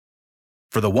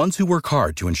For the ones who work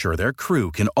hard to ensure their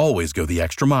crew can always go the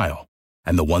extra mile,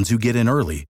 and the ones who get in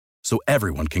early so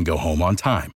everyone can go home on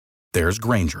time, there's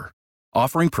Grainger,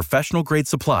 offering professional-grade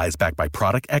supplies backed by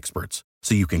product experts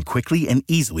so you can quickly and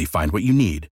easily find what you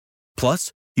need.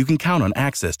 Plus, you can count on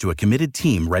access to a committed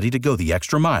team ready to go the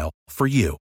extra mile for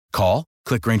you. Call,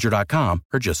 click Grainger.com,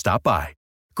 or just stop by.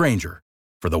 Grainger,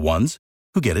 for the ones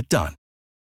who get it done.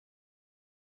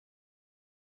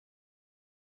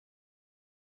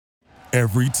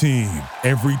 Every team,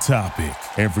 every topic,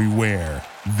 everywhere.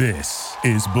 This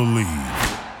is Believe.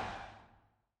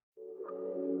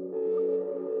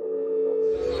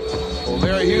 Well,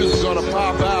 Larry Hughes is going to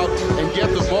pop out and get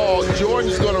the ball.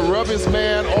 Jordan's going to rub his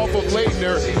man off of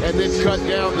Leitner and then cut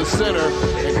down the center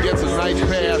and gets a nice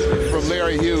pass from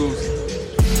Larry Hughes.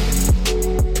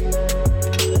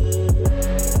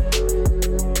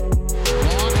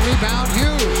 Long rebound,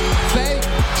 Hughes. Fake,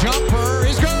 jumper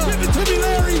is good. Give it to me,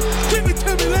 Larry. Give it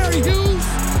to me, Larry Hughes.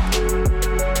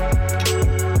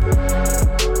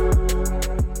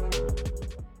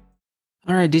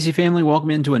 All right, DC family,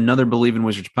 welcome into another Believe in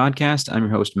Wizards podcast. I'm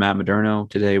your host, Matt Moderno.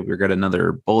 Today, we've got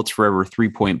another Bullets Forever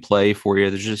three-point play for you.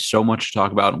 There's just so much to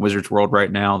talk about in Wizards world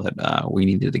right now that we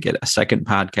needed to get a second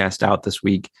podcast out this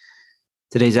week.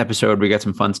 Today's episode, we got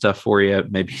some fun stuff for you,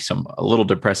 maybe some a little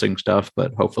depressing stuff,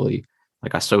 but hopefully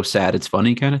like a so sad it's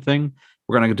funny kind of thing.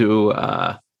 We're going to do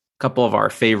a couple of our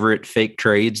favorite fake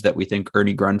trades that we think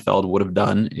Ernie Grunfeld would have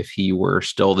done if he were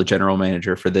still the general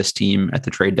manager for this team at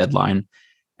the trade deadline.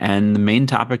 And the main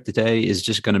topic today is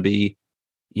just going to be,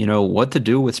 what to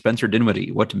do with Spencer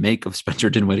Dinwiddie, what to make of Spencer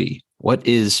Dinwiddie. What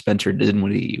is Spencer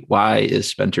Dinwiddie? Why is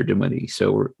Spencer Dinwiddie?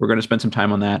 So we're going to spend some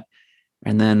time on that.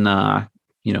 And then,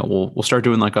 we'll start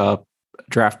doing like a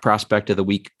draft prospect of the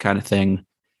week kind of thing.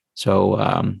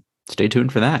 So stay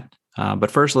tuned for that. But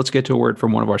first, let's get to a word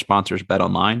from one of our sponsors,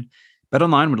 BetOnline.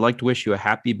 BetOnline would like to wish you a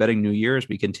happy betting new year as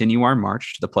we continue our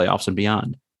march to the playoffs and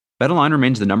beyond. BetOnline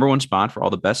remains the number one spot for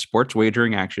all the best sports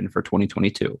wagering action for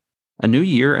 2022. A new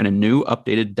year and a new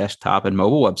updated desktop and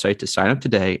mobile website to sign up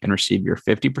today and receive your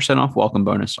 50% off welcome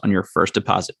bonus on your first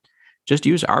deposit. Just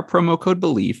use our promo code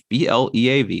BELIEVE,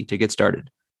 BLEAV, to get started.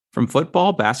 From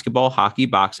football, basketball, hockey,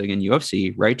 boxing, and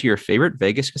UFC, right to your favorite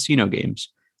Vegas casino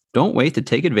games. Don't wait to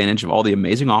take advantage of all the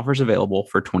amazing offers available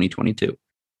for 2022.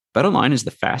 BetOnline is the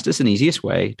fastest and easiest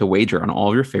way to wager on all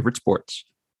of your favorite sports.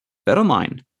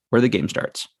 BetOnline, where the game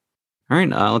starts. All right,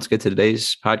 let's get to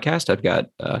today's podcast. I've got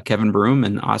Kevin Broom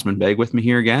and Osman Beg with me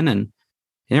here again, and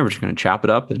we're just going to chop it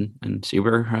up and see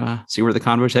where the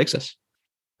convo takes us.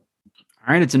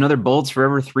 All right, it's another Bullets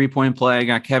Forever three-point play. I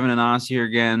got Kevin and Oz here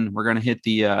again. We're going to hit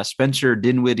the Spencer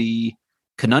Dinwiddie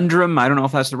conundrum. I don't know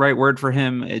if that's the right word for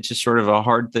him. It's just sort of a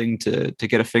hard thing to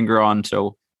get a finger on.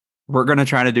 So we're going to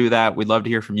try to do that. We'd love to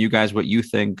hear from you guys what you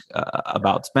think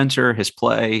about Spencer, his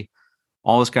play,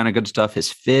 all this kind of good stuff, his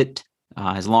fit.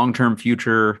 His long-term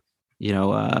future,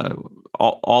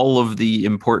 all of the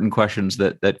important questions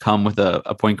that come with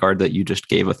a point guard that you just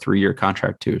gave a 3-year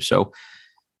contract to. So,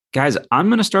 guys, I'm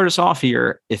going to start us off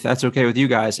here, if that's okay with you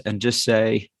guys, and just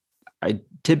say I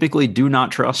typically do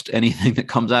not trust anything that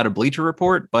comes out of Bleacher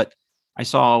Report, but I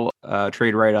saw a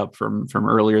trade write-up from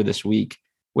earlier this week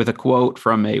with a quote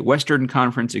from a Western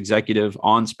Conference executive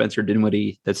on Spencer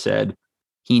Dinwiddie that said,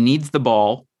 "He needs the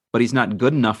ball, but he's not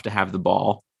good enough to have the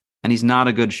ball. And he's not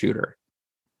a good shooter."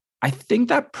 I think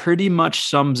that pretty much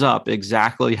sums up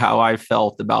exactly how I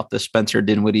felt about the Spencer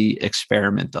Dinwiddie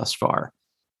experiment thus far.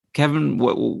 Kevin,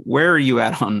 where are you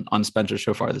at on Spencer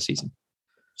so far this season?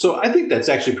 So I think that's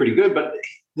actually pretty good. But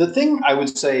the thing I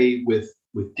would say with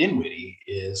Dinwiddie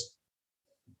is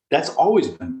that's always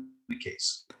been the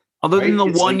case. Other than the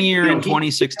one year in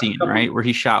 2016, right, where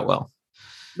he shot well.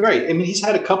 Right. I mean, he's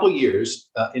had a couple of years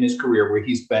in his career where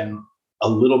he's been a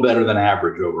little better than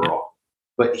average overall,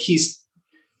 but this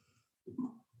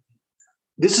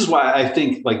is why I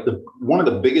think like one of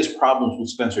the biggest problems with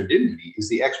Spencer Dinwiddie is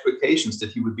the expectations that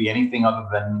he would be anything other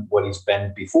than what he's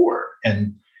been before.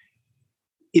 And,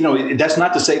 that's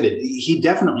not to say that he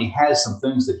definitely has some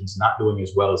things that he's not doing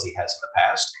as well as he has in the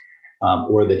past,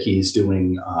 or that he's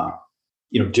doing,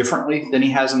 differently than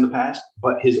he has in the past,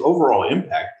 but his overall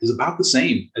impact is about the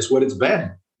same as what it's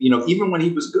been. Even when he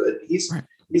was good, he's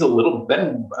a little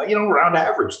been, around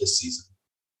average this season.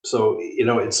 So,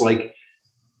 it's like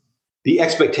the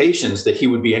expectations that he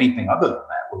would be anything other than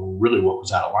that were really what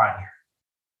was out of line here.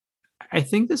 I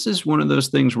think this is one of those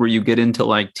things where you get into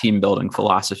like team building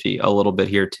philosophy a little bit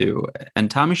here too. And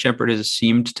Tommy Shepard has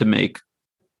seemed to make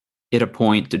it a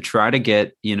point to try to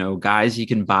get, guys he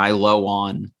can buy low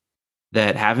on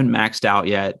that haven't maxed out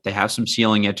yet. They have some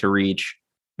ceiling yet to reach,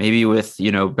 maybe with,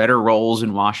 better roles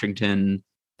in Washington.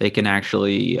 they can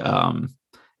actually,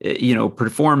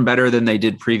 perform better than they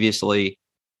did previously.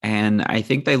 And I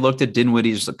think they looked at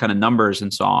Dinwiddie's kind of numbers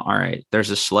and saw, all right, there's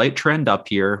a slight trend up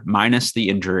here, minus the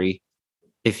injury.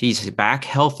 If he's back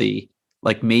healthy,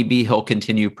 like maybe he'll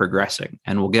continue progressing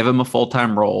and we'll give him a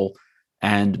full-time role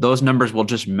and those numbers will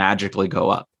just magically go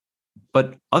up.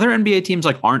 But other NBA teams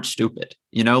like aren't stupid,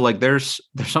 like there's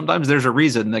sometimes there's a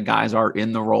reason that guys are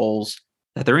in the roles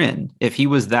that they're in. If he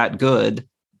was that good,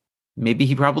 maybe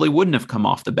he probably wouldn't have come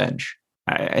off the bench.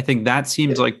 I think that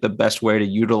seems like the best way to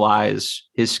utilize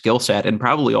his skill set and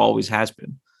probably always has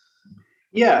been.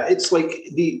 Yeah, it's like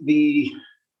the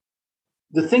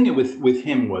thing with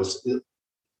him was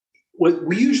what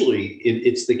we usually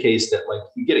it's the case that like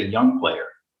you get a young player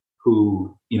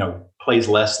who plays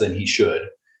less than he should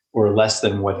or less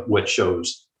than what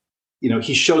shows.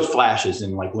 He shows flashes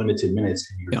in like limited minutes,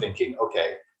 and you're thinking,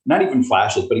 okay, not even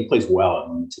flashes, but he plays well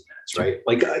in limited minutes, right?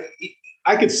 Like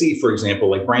I could see, for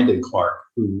example, like Brandon Clark,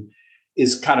 who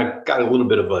is kind of got a little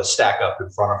bit of a stack up in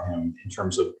front of him in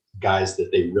terms of guys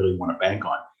that they really want to bank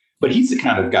on. But he's the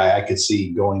kind of guy I could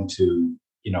see going to,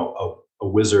 a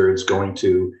Wizards, going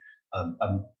to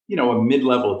a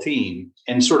mid-level team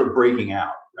and sort of breaking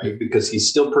out, right? Because he's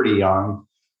still pretty young.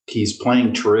 He's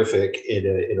playing terrific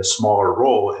in a smaller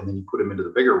role, and then you put him into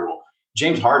the bigger role.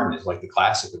 James Harden is like the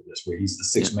classic of this, where he's the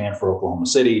sixth man for Oklahoma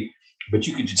City. But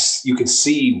you could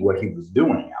see what he was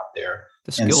doing out there.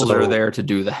 The skills are there to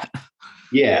do that.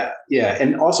 Yeah.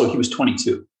 And also he was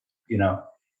 22,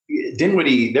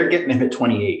 Dinwiddie, they're getting him at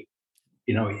 28.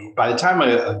 By the time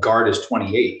a guard is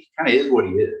 28, he kind of is what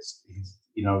he is.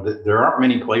 There aren't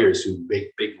many players who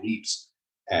make big leaps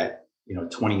at,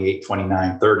 28,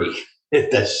 29, 30.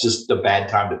 That's just a bad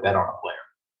time to bet on a player.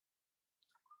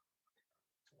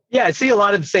 Yeah, I see a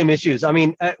lot of the same issues. I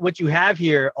mean, what you have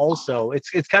here also,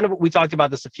 it's kind of, we talked about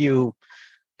this a few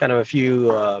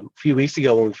weeks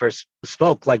ago when we first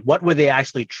spoke. Like, what were they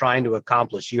actually trying to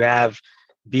accomplish? You have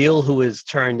Beal, who is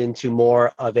turned into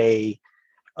more of a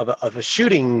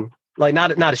shooting, like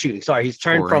not a shooting. Sorry, he's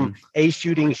turned from a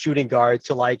shooting guard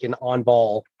to like an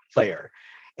on-ball player,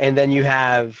 and then you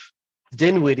have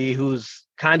Dinwiddie, who's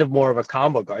kind of more of a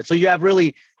combo guard. So you have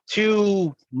really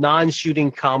two non-shooting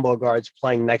combo guards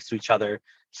playing next to each other.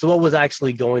 So what was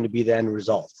actually going to be the end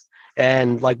result?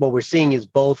 And like what we're seeing is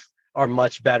both are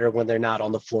much better when they're not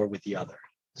on the floor with the other.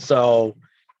 So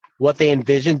what they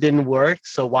envisioned didn't work.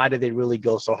 So why did they really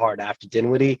go so hard after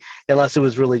Dinwiddie? Unless it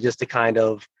was really just to kind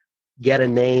of get a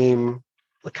name,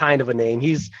 kind of a name.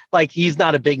 He's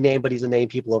not a big name, but he's a name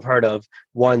people have heard of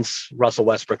once Russell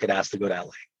Westbrook had asked to go to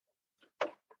LA.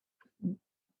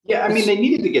 Yeah, I mean, they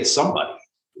needed to get somebody.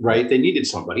 Right, they needed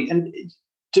somebody, and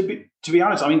to be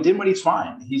honest, I mean, Dinwiddie's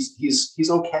fine. He's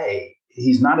okay.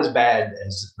 He's not as bad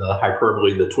as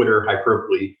the Twitter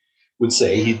hyperbole would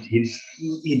say.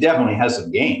 He definitely has some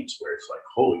games where it's like,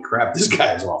 holy crap, this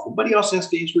guy is awful. But he also has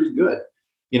games where he's good,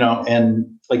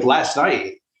 And like last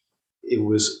night, it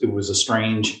was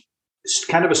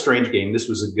kind of a strange game. This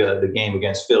was the game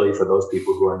against Philly for those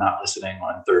people who are not listening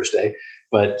on Thursday,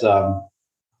 but.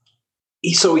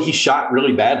 He shot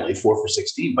really badly, 4 for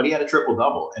 16, but he had a triple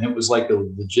double, and it was like a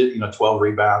legit, 12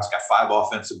 rebounds, got 5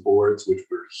 offensive boards, which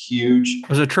were huge. It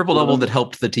was a triple double that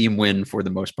helped the team win for the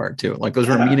most part too. Like those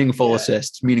were meaningful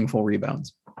assists, meaningful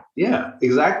rebounds. Yeah,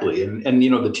 exactly. And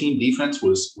the team defense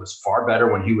was far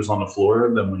better when he was on the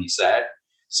floor than when he sat.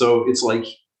 So it's like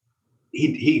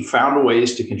he found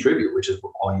ways to contribute, which is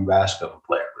all you ask of a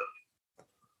player,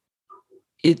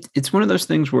 really. It's one of those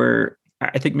things where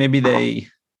I think maybe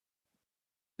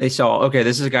they saw, okay,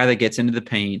 this is a guy that gets into the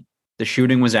paint. The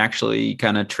shooting was actually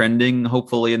kind of trending,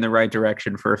 hopefully in the right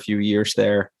direction for a few years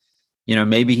there.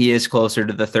 Maybe he is closer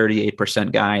to the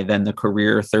 38% guy than the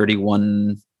career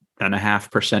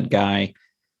 31.5% guy.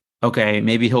 Okay,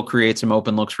 maybe he'll create some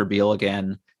open looks for Beal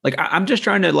again. Like, I'm just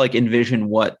trying to like envision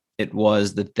what it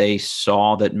was that they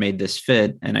saw that made this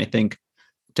fit. And I think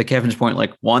to Kevin's point,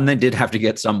 like, one, they did have to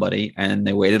get somebody and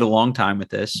they waited a long time with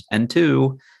this. And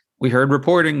two, we heard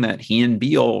reporting that he and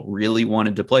Beal really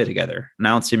wanted to play together.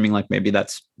 Now it's seeming like maybe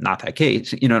that's not the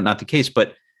case,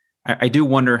 but I do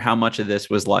wonder how much of this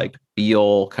was like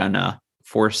Beal kind of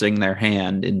forcing their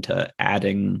hand into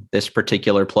adding this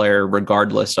particular player,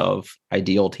 regardless of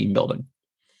ideal team building.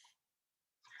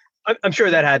 I'm sure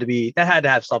that had to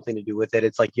have something to do with it.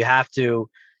 It's like you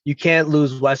can't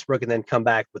lose Westbrook and then come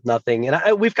back with nothing. And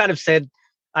I've said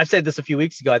this a few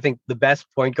weeks ago. I think the best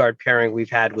point guard pairing we've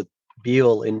had with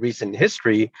Beal in recent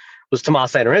history was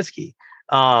Tomas Satoransky.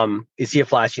 Is he a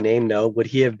flashy name? No. Would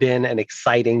he have been an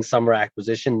exciting summer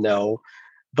acquisition? No.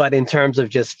 But in terms of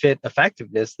just fit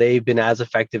effectiveness, they've been as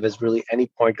effective as really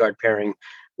any point guard pairing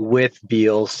with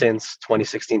Beal since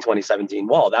 2016, 2017.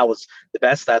 Well, that was the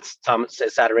best. That's Thomas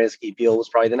Satoransky. Beal was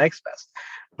probably the next best.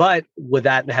 But would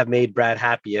that have made Brad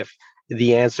happy if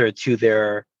the answer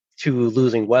to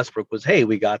losing Westbrook was, hey,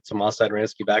 we got Tomas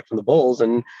Satoransky back from the Bulls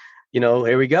and,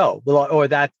 here we go. Or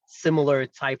that similar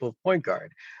type of point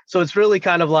guard. So it's really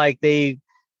kind of like they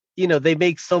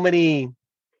make so many,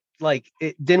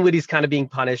 Dinwiddie's kind of being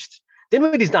punished.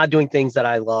 Dinwiddie's not doing things that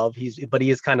I love. But he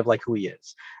is kind of like who he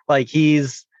is. Like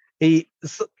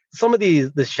some of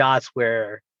the shots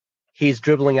where he's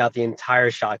dribbling out the entire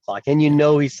shot clock and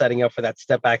he's setting up for that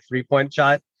step back 3-point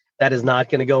shot that is not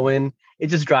going to go in. It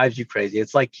just drives you crazy.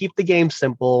 It's like, keep the game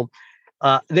simple.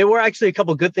 There were actually a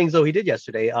couple good things though he did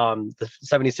yesterday. The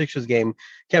 76ers game,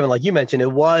 Kevin, like you mentioned,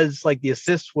 it was like the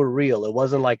assists were real. It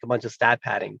wasn't like a bunch of stat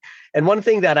padding. And one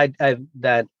thing that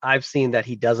I've seen that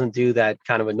he doesn't do that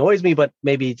kind of annoys me, but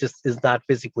maybe just is not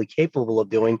physically capable of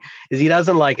doing, is he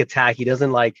doesn't like attack. He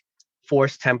doesn't like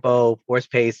force tempo, force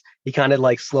pace. He kind of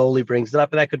like slowly brings it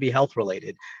up, and that could be health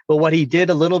related. But what he did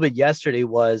a little bit yesterday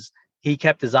was he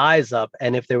kept his eyes up,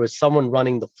 and if there was someone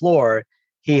running the floor,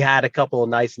 he had a couple of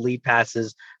nice lead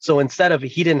passes. So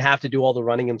he didn't have to do all the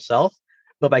running himself,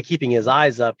 but by keeping his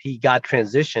eyes up, he got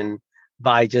transition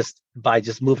by just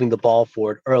moving the ball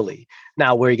forward early.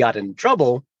 Now, where he got in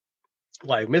trouble,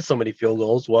 why he missed so many field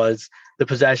goals, was the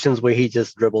possessions where he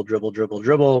just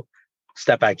dribble,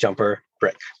 step back jumper,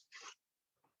 brick.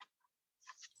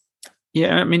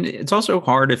 Yeah, I mean, it's also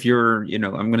hard if you're,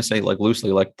 I'm going to say like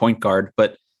loosely like point guard,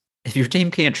 but if your team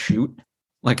can't shoot,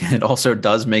 like it also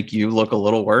does make you look a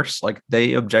little worse. Like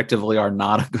they objectively are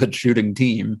not a good shooting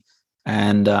team.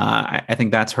 And I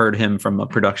think that's hurt him from a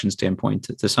production standpoint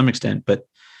to some extent. But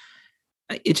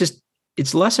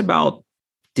it's less about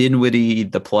Dinwiddie,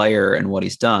 the player, and what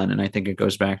he's done. And I think it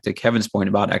goes back to Kevin's point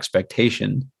about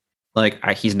expectation. Like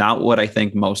he's not what I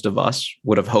think most of us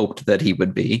would have hoped that he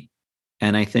would be.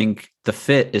 And I think the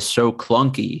fit is so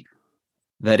clunky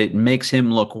that it makes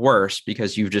him look worse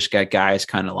because you've just got guys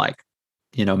kind of like,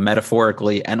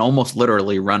 metaphorically and almost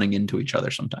literally running into each other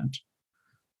sometimes.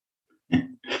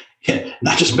 Yeah,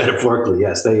 not just metaphorically.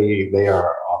 Yes, they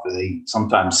are. They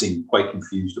sometimes seem quite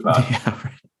confused about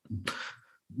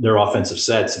their offensive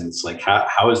sets, and it's like,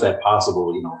 how is that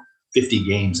possible? 50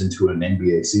 games into an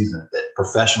NBA season that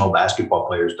professional basketball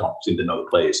players don't seem to know the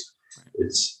plays.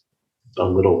 It's a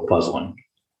little puzzling.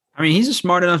 I mean, he's a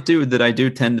smart enough dude that I do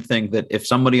tend to think that if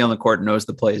somebody on the court knows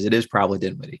the plays, it is probably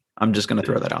Dinwiddie. I'm just going to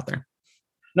throw that out there.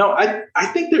 No, I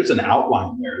think there's an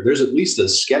outline there. There's at least a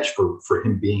sketch for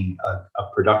him being a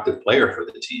productive player for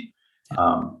the team.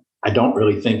 I don't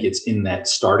really think it's in that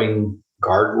starting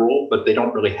guard role, but they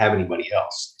don't really have anybody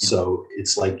else. So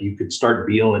it's like you could start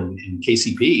Beal and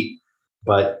KCP,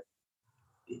 but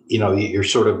you're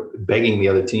sort of begging the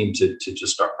other team to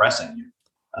just start pressing you.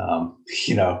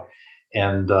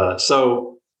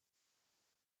 So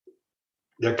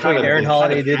they're kind of Aaron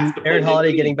Holiday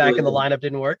getting back in the lineup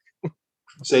didn't work.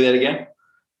 Say that again.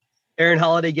 Aaron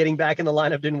Holiday getting back in the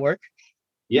lineup didn't work.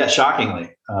 Yeah,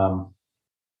 shockingly.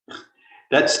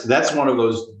 That's one of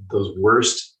those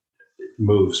worst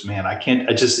moves, man.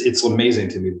 It's amazing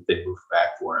to me that they moved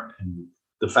back for him, and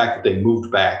the fact that they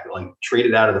moved back, like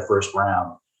traded out of the first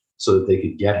round so that they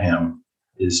could get him,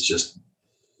 is just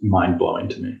mind blowing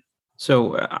to me.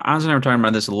 So Oz and I were talking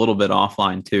about this a little bit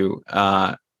offline too.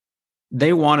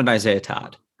 They wanted Isaiah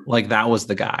Todd. Like that was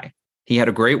the guy. He had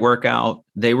a great workout.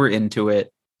 They were into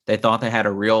it. They thought they had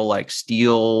a real like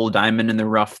steel diamond in the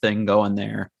rough thing going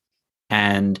there.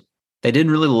 And they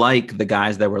didn't really like the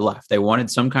guys that were left. They wanted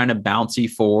some kind of bouncy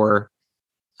four,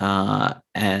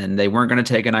 and they weren't going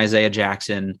to take an Isaiah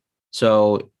Jackson.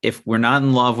 So if we're not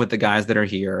in love with the guys that are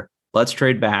here, let's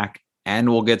trade back and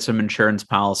we'll get some insurance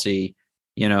policy.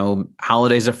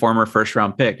 Holiday's a former first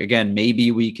round pick. Again, maybe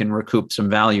we can recoup some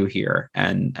value here.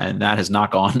 And that has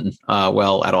not gone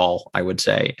well at all, I would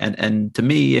say. And to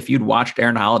me, if you'd watched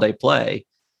Aaron Holiday play,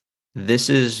 this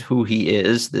is who he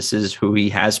is. This is who he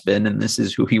has been. And this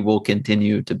is who he will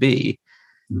continue to be.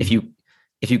 Mm-hmm.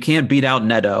 If you can't beat out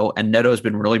Neto, and Neto's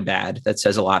been really bad, that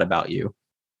says a lot about you.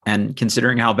 And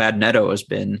considering how bad Neto has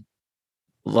been,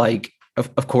 like,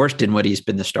 Of course, Dinwiddie's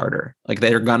been the starter. Like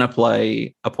they're going to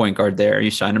play a point guard there. You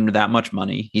sign him to that much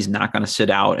money. He's not going to sit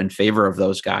out in favor of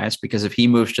those guys, because if he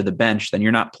moves to the bench, then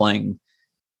you're not playing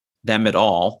them at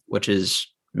all, which is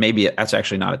that's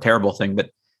actually not a terrible thing. But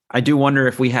I do wonder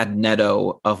if we had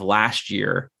Neto of last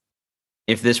year,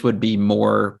 if this would be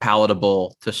more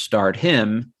palatable to start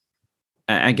him.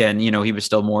 Again, he was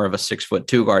still more of a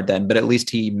 6'2" guard then, but at least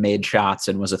he made shots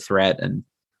and was a threat and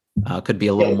could be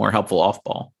a little more helpful off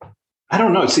ball. I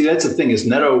don't know. See, that's the thing, is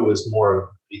Neto was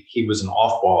he was an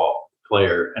off-ball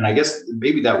player, and I guess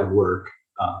maybe that would work.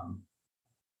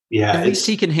 Yeah, at least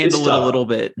he can handle it a little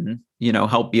bit and,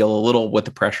 help Beal a little with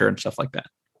the pressure and stuff like that.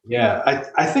 Yeah,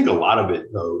 I think a lot of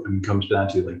it, though, comes down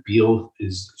to like Beal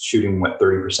is shooting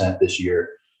 30% this year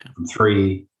from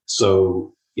three.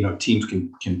 So, teams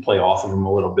can play off of him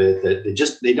a little bit.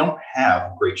 That they don't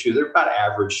have great shooters. They're about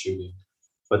average shooting,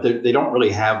 but they don't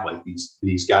really have like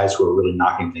these guys who are really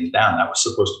knocking things down. That was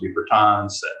supposed to be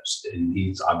Bertans, and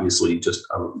he's obviously just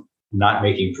not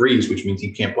making threes, which means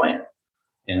he can't play it.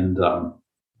 And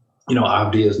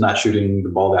Avdia is not shooting the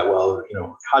ball that well.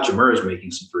 Hachimura is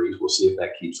making some threes. We'll see if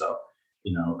that keeps up.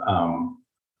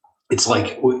 It's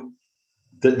like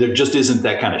there just isn't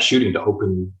that kind of shooting to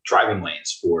open driving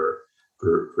lanes for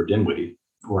Dinwiddie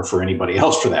or for anybody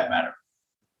else for that matter.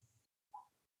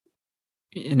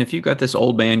 And if you've got this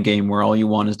old man game where all you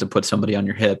want is to put somebody on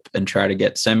your hip and try to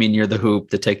get semi near the hoop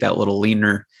to take that little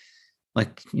leaner,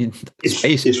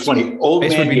 it's funny. Old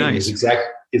man game nice.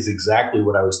 is exactly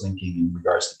what I was thinking in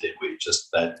regards to Dinwiddie. Just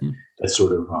that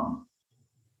sort of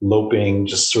loping,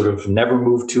 just sort of never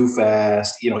move too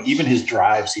fast. Even his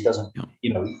drives, he doesn't.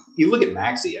 You look at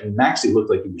Maxey. I mean, Maxey looked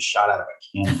like he was shot out of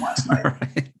a cannon last night.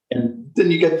 Right. And then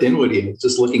you get Dinwiddie, and it's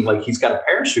just looking like he's got a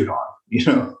parachute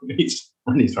on. When he's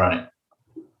running.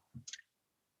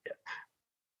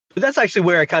 But that's actually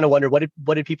where I kind of wonder what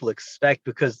did people expect?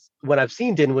 Because when I've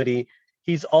seen Dinwiddie,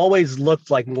 he's always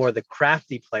looked like more the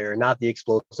crafty player, not the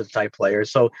explosive type player.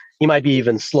 So he might be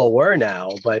even slower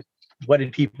now, but what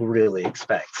did people really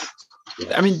expect?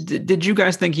 I mean, did you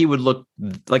guys think he would look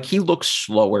like he looks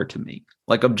slower to me?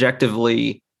 Like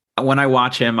objectively, when I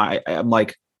watch him, I'm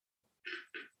like,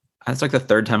 that's like the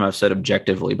third time I've said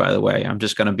objectively, by the way. I'm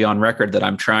just going to be on record that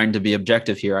I'm trying to be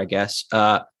objective here, I guess.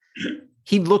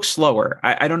 He looks slower.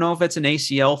 I don't know if it's an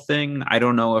ACL thing. I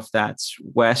don't know if that's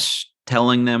Wes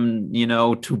telling them,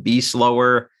 to be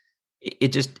slower.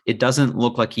 It doesn't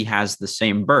look like he has the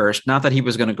same burst. Not that he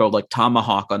was going to go like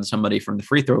tomahawk on somebody from the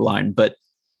free throw line, but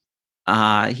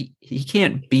he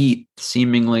can't beat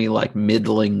seemingly like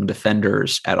middling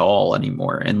defenders at all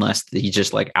anymore, unless he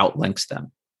just like outlinks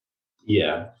them.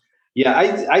 Yeah. Yeah,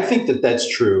 I think that's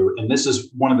true. And this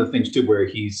is one of the things, too, where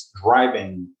he's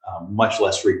driving much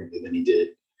less frequently than he did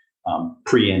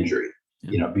pre-injury.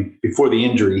 Yeah. Before the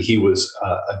injury, he was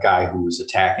a guy who was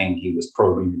attacking. He was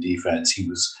probing the defense. He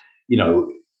was,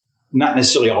 not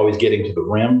necessarily always getting to the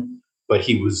rim, but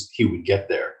he would get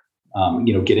there,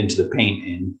 get into the paint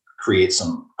and create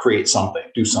something,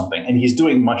 do something. And he's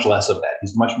doing much less of that.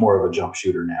 He's much more of a jump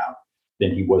shooter now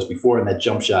than he was before. And that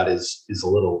jump shot is a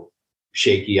little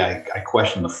shaky. I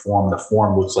question the form. The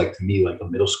form looks like to me like a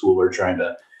middle schooler trying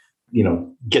to,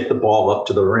 get the ball up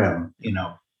to the rim,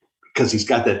 because he's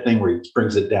got that thing where he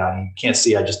brings it down. You can't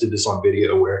see. I just did this on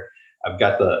video where I've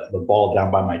got the ball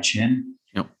down by my chin,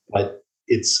 but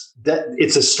it's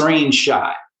a strange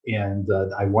shot. And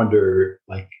I wonder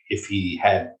like if he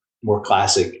had more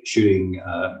classic shooting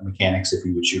mechanics, if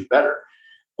he would shoot better,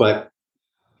 but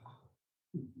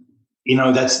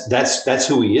that's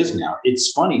who he is now.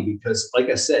 It's funny because, like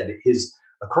I said, his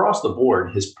across the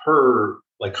board, his per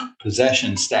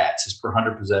possession stats, his per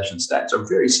 100 possession stats are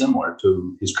very similar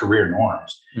to his career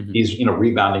norms. Mm-hmm. He's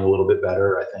rebounding a little bit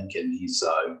better, I think, and he's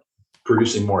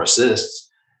producing more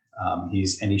assists.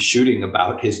 He's shooting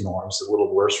about his norms, a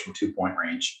little worse from 2-point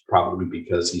range, probably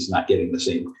because he's not getting the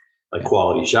same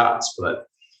quality shots. But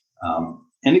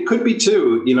and it could be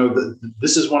too.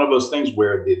 This is one of those things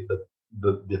where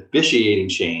the officiating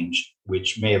change,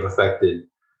 which may have affected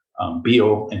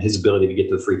Beal and his ability to get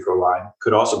to the free throw line,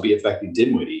 could also be affecting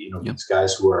Dinwiddie. These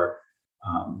guys who are,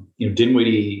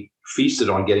 Dinwiddie feasted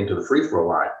on getting to the free throw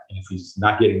line, and if he's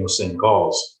not getting those same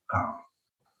calls,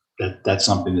 that's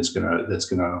something that's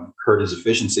gonna hurt his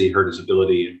efficiency, hurt his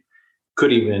ability, and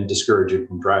could even discourage him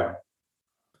from driving.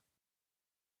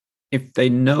 If they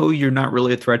know you're not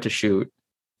really a threat to shoot,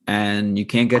 and you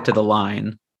can't get to the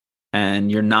line,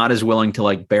 and you're not as willing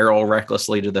to barrel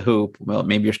recklessly to the hoop, well,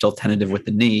 maybe you're still tentative with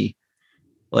the knee.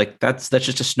 That's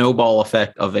just a snowball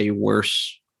effect of a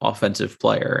worse offensive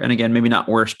player. And again, maybe not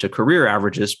worse to career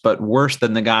averages, but worse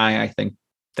than the guy I think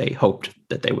they hoped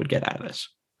that they would get out of this.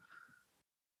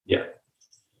 Yeah.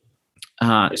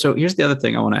 So here's the other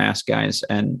thing I want to ask guys,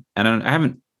 and I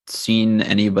haven't seen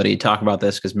anybody talk about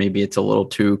this because maybe it's a little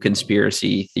too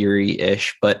conspiracy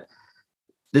theory-ish, but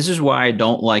this is why I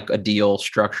don't like a deal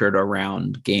structured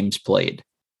around games played.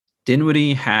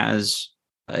 Dinwiddie his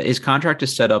contract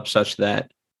is set up such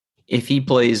that if he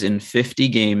plays in 50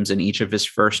 games in each of his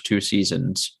first 2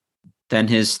 seasons, then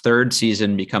his third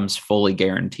season becomes fully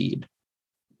guaranteed.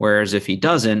 Whereas if he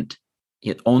doesn't,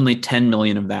 only $10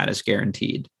 million of that is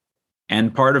guaranteed.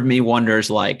 And part of me wonders,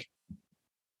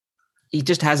 he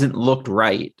just hasn't looked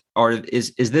right. Or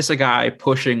is this a guy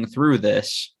pushing through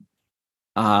this,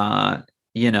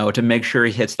 to make sure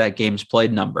he hits that games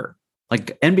played number?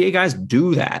 Like NBA guys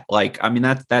do that. Like, I mean,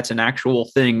 that's an actual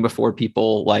thing before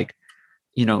people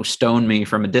stone me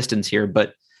from a distance here.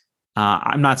 But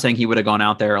I'm not saying he would have gone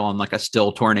out there on like a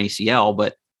still torn ACL,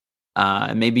 but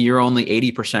maybe you're only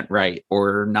 80% right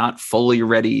or not fully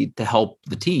ready to help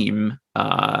the team.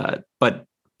 But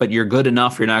you're good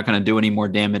enough. You're not going to do any more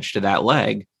damage to that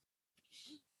leg.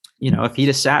 If he'd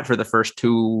have sat for the first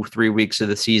 2-3 weeks of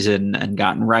the season and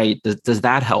gotten right, does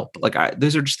that help? Like,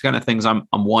 those are just the kind of things I'm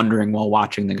wondering while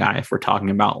watching the guy, if we're talking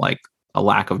about like a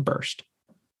lack of burst.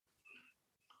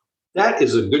 That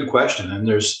is a good question. And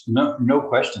there's no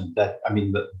question that, I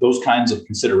mean, those kinds of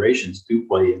considerations do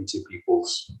play into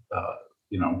people's,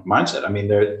 mindset. I mean,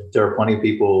 there are plenty of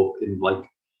people in like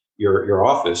your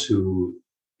office who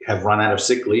have run out of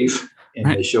sick leave and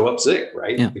They show up sick,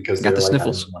 right? Yeah. Because they're like,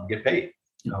 sniffles. I just want to get paid.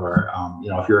 Or,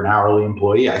 if you're an hourly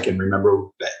employee, I can remember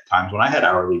that times when I had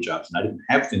hourly jobs and I didn't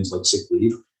have things like sick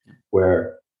leave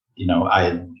where, I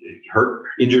had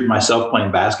injured myself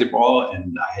playing basketball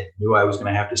and I knew I was going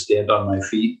to have to stand on my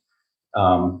feet,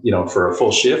 for a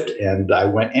full shift. And I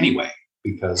went anyway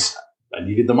because I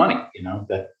needed the money,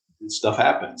 that stuff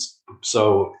happens.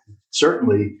 So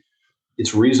certainly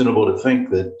it's reasonable to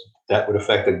think that would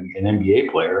affect an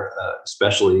NBA player,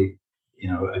 especially,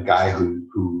 a guy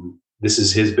who this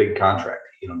is his big contract.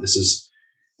 This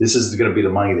is going to be the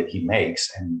money that he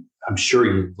makes. And I'm sure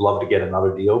you'd love to get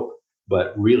another deal,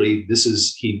 but really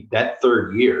that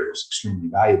third year is extremely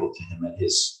valuable to him at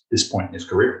this point in his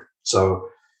career. So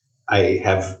I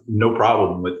have no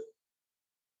problem with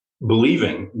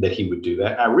believing that he would do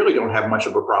that. I really don't have much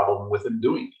of a problem with him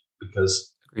doing it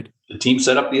because the team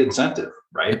set up the incentive,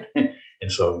 right?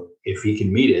 And so if he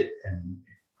can meet it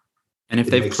and if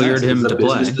they've cleared him to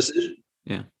play, decision.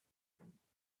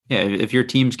 Yeah, if your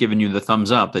team's giving you the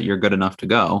thumbs up that you're good enough to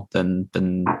go, then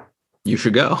you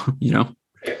should go,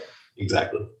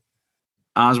 Exactly.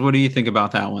 Oz, what do you think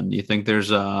about that one? Do you think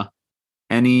there's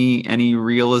any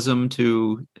realism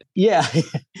to? Yeah.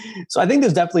 So I think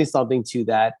there's definitely something to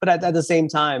that. But at the same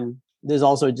time, there's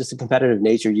also just a competitive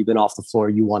nature. You've been off the floor,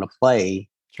 you want to play.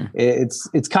 Sure.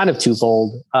 It's kind of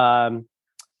twofold.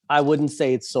 I wouldn't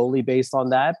say it's solely based on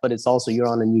that, but it's also you're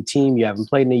on a new team. You haven't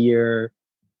played in a year.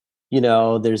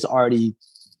 There's already,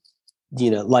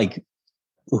 like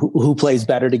who plays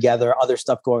better together, other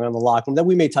stuff going on in the locker room that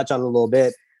we may touch on a little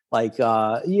bit. Like,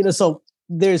 so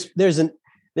there's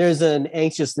an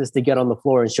anxiousness to get on the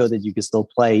floor and show that you can still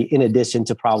play in addition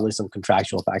to probably some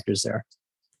contractual factors there.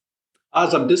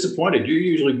 Oz, I'm disappointed. You're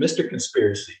usually Mr.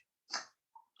 Conspiracy.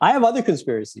 I have other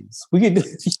conspiracies. We could.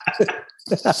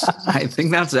 I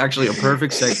think that's actually a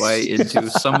perfect segue into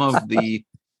some of the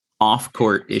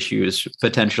off-court issues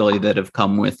potentially that have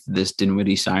come with this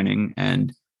Dinwiddie signing.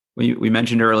 And we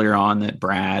mentioned earlier on that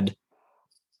Brad,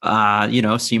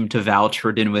 seemed to vouch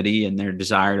for Dinwiddie and their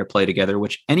desire to play together,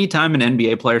 which anytime an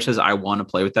NBA player says, I want to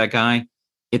play with that guy,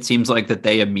 it seems like that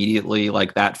they immediately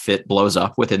like that fit blows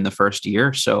up within the first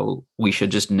year. So we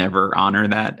should just never honor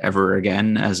that ever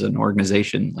again as an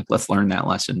organization. Like, let's learn that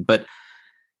lesson. But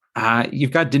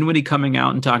you've got Dinwiddie coming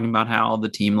out and talking about how the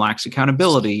team lacks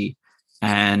accountability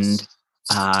and,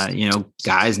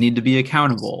 guys need to be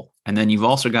accountable. And then you've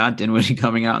also got Dinwiddie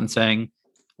coming out and saying,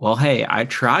 well, hey, I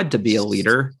tried to be a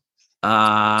leader.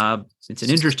 It's an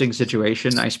interesting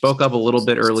situation. I spoke up a little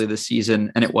bit early this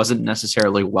season and it wasn't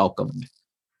necessarily welcomed.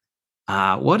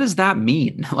 What does that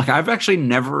mean? Like, I've actually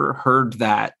never heard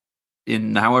that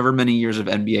in however many years of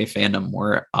NBA fandom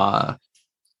where, a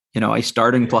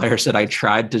starting player said, I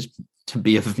tried to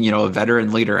be a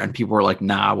veteran leader and people were like,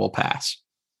 nah, we'll pass.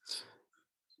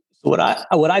 What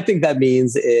I think that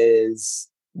means is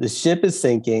the ship is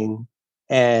sinking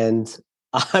and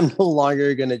I'm no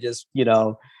longer going to just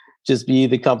be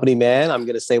the company man. I'm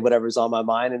going to say whatever's on my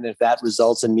mind. And if that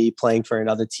results in me playing for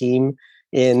another team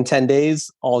in 10 days,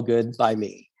 all good by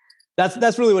me.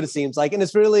 That's really what it seems like. And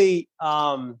it's really,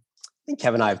 I think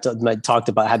Kevin and I have talked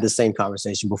about, had the same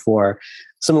conversation before.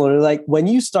 Similarly, like when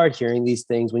you start hearing these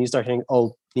things, when you start hearing,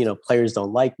 players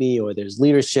don't like me, or there's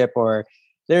leadership, or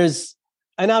there's,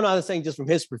 and I'm not saying just from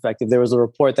his perspective, there was a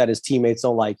report that his teammates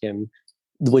don't like him,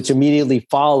 which immediately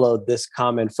followed this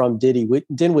comment from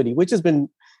Dinwiddie, which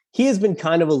he has been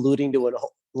kind of alluding to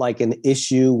an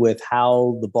issue with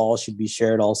how the ball should be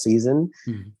shared all season.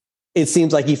 Mm-hmm. It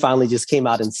seems like he finally just came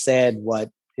out and said what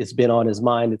has been on his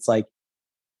mind. It's like,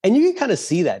 and you can kind of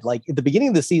see that, like at the beginning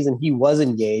of the season, he was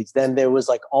engaged. Then there was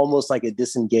like almost like a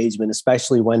disengagement,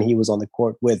 especially when he was on the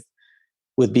court with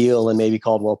with Beal and maybe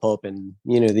Caldwell Pope and,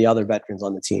 the other veterans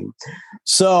on the team.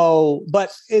 So,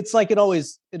 but it's like, it's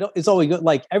always good.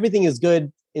 Like everything is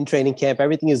good in training camp.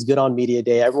 Everything is good on media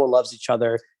day. Everyone loves each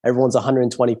other. Everyone's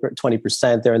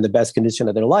 120%. They're in the best condition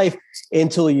of their life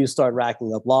until you start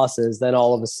racking up losses. Then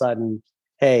all of a sudden,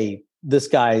 hey, this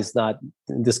guy's not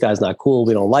cool.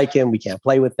 We don't like him. We can't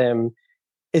play with him.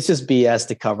 It's just BS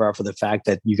to cover up for the fact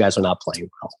that you guys are not playing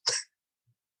well.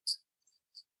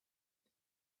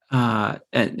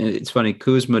 And it's funny,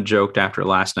 Kuzma joked after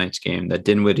last night's game that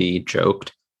Dinwiddie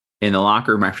joked in the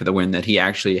locker room after the win that he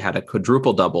actually had a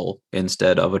quadruple double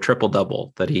instead of a triple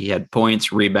double, that he had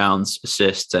points, rebounds,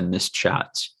 assists, and missed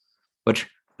shots, which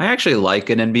I actually like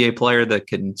an NBA player that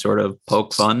can sort of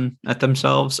poke fun at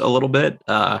themselves a little bit.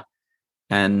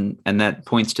 And that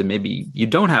points to maybe you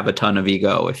don't have a ton of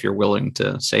ego if you're willing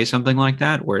to say something like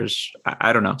that. Whereas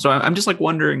I don't know. So I'm just like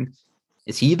wondering,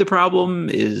 is he the problem?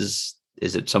 Is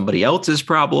it somebody else's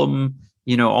problem?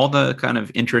 All the kind of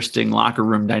interesting locker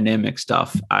room dynamic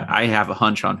stuff. I have a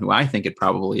hunch on who I think it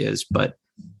probably is, but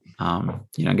I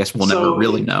guess we'll never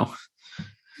really know.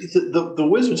 The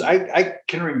Wizards, I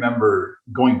can remember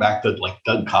going back to like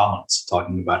Doug Collins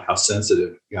talking about how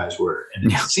sensitive guys were.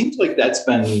 And it seems like that's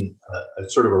been a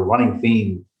sort of a running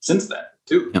theme since then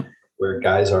too, where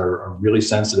guys are really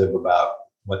sensitive about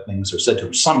what things are said to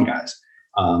them. Some guys,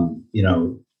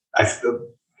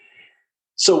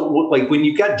 so like when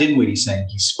you got Dinwiddie saying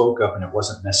he spoke up and it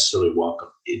wasn't necessarily welcome,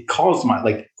 it calls to mind,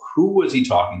 like, who was he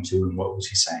talking to and what was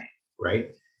he saying?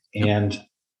 Right. And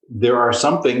there are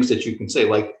some things that you can say,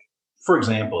 like, for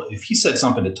example, if he said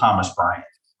something to Thomas Bryant,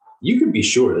 you can be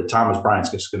sure that Thomas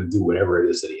Bryant's just going to do whatever it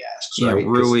is that he asks. Yeah, right?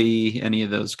 Rui, any of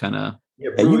those kind of.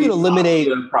 Yeah, and you can eliminate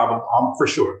the problem for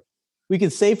sure. We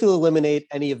could safely eliminate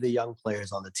any of the young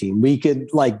players on the team. We could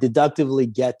like deductively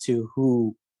get to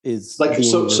who is like.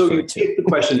 So you take the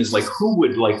question is like, who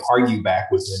would like argue back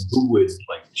with him? Who would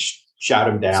like shout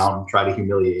him down, try to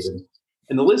humiliate him?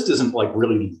 And the list isn't like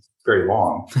really very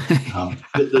long.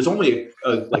 There's only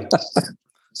like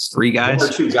 3 guys, 1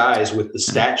 or 2 guys with the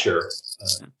stature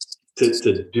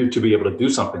to be able to do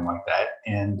something like that,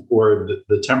 and or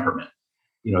the temperament,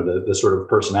 the sort of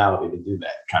personality to do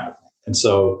that kind of thing. And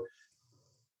so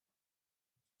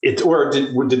did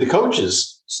the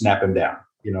coaches snap him down?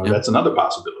 That's another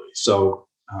possibility. So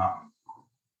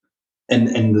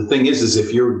and the thing is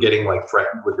if you're getting like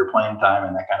threatened with your playing time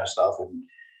and that kind of stuff, and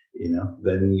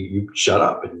then you shut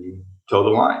up and you toe the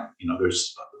line.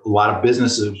 There's a lot of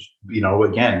businesses,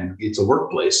 again, it's a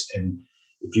workplace. And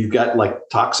if you've got like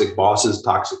toxic bosses,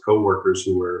 toxic coworkers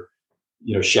who are,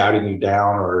 shouting you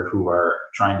down or who are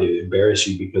trying to embarrass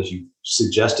you because you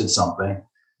suggested something,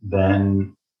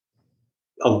 then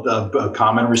a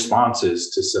common response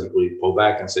is to simply pull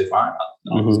back and say, fine,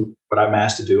 what I'm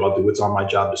asked to do, I'll do what's on my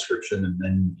job description. And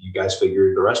then you guys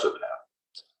figure the rest of it out.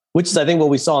 Which is, I think, what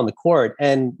we saw on the court.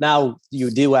 And now you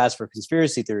do ask for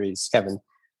conspiracy theories, Kevin.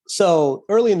 So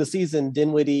early in the season,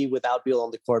 Dinwiddie without Beal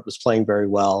on the court was playing very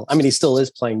well. I mean, he still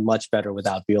is playing much better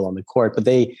without Beal on the court, but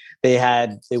they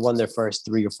won their first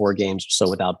 3 or 4 games or so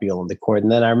without Beal on the court.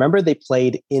 And then I remember they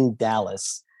played in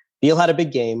Dallas. Beal had a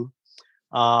big game.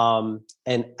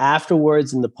 And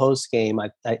afterwards in the post game, I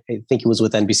think it was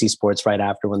with NBC Sports right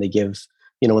after when they give,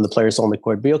 when the players on the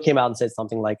court, Beal came out and said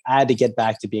something like, I had to get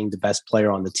back to being the best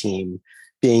player on the team,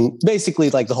 being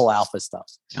basically like the whole alpha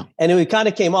stuff. Yeah. And it kind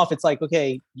of came off. It's like,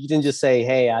 okay, you didn't just say,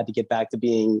 hey, I had to get back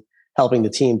to helping the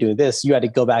team doing this. You had to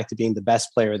go back to being the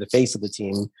best player, the face of the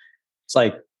team. It's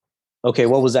like, okay,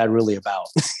 what was that really about?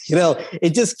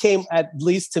 It just came, at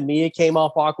least to me, it came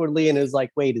off awkwardly. And it was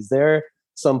like, wait, is there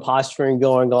some posturing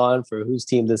going on for whose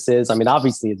team this is? I mean,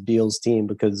 obviously it's Beal's team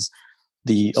because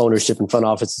the ownership and front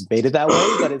office has made it that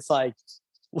way, but it's like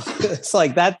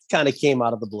that kind of came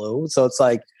out of the blue. So it's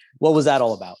like, what was that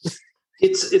all about?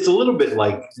 It's a little bit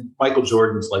like Michael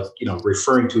Jordan's like,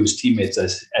 referring to his teammates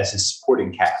as his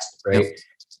supporting cast, right? Yep.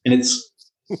 And it's,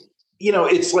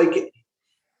 it's like,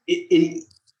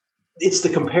 it's the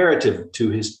comparative to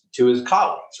his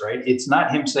colleagues, right? It's not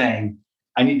him saying,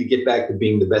 I need to get back to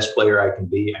being the best player I can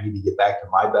be. I need to get back to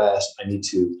my best. I need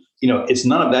to, it's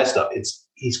none of that stuff.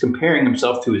 He's comparing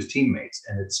himself to his teammates.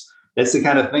 And that's the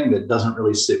kind of thing that doesn't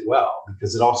really sit well,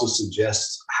 because it also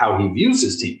suggests how he views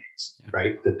his teammates,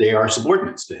 right? That they are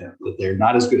subordinates to him, that they're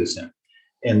not as good as him.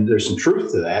 And there's some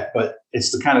truth to that, but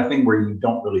it's the kind of thing where you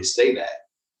don't really say that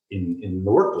in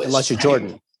the workplace. Unless you're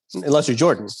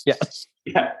Jordan. Yeah.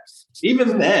 Yeah.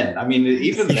 Even then,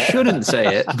 you shouldn't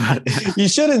say it. But you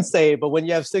shouldn't say it, but when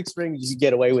you have 6 rings, you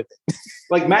get away with it.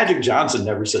 Like Magic Johnson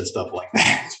never said stuff like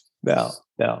that. No.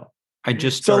 I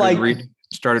just started reading.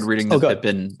 started reading the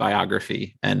Pippen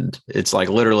biography, and it's like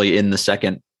literally in the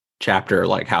second chapter,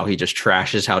 like how he just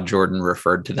trashes how Jordan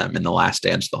referred to them in The Last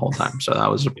Dance the whole time. So that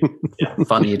was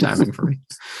funny timing for me.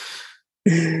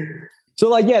 So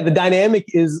like, the dynamic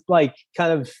is like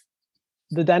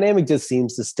the dynamic just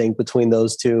seems distinct between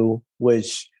those two,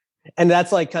 and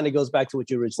that's like kind of goes back to what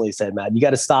you originally said, Matt. You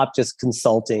got to stop just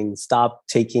consulting, stop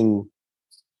taking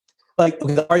like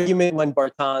the argument when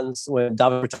Davis Bertans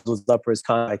was up for his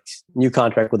new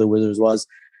contract with the Wizards was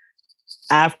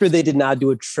after they did not do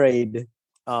a trade.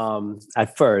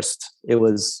 At first, it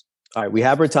was all right. We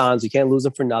have Bertans, we can't lose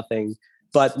him for nothing,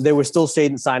 but there were still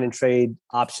sign and trade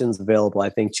options available. I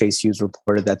think Chase Hughes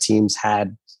reported that teams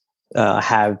had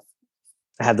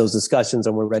those discussions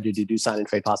and were ready to do sign and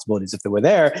trade possibilities if they were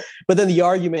there. But then the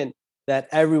argument that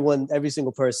every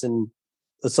single person,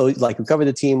 so like who covered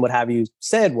the team, what have you,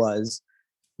 said was,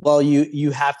 well,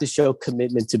 you have to show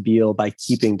commitment to Beal by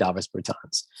keeping Davis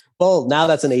Bertans. Well, now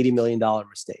that's an $80 million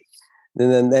mistake.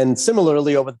 And then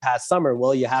similarly over the past summer,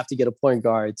 well, you have to get a point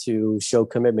guard to show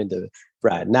commitment to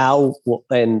Brad. Now,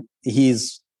 and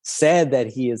he's said that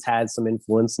he has had some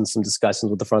influence and some discussions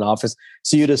with the front office.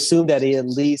 So you'd assume that he at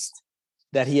least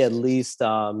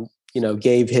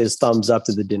gave his thumbs up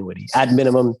to the Dinwiddie. At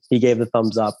minimum, he gave the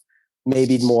thumbs up,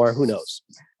 maybe more, who knows?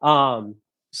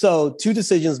 So two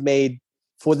decisions made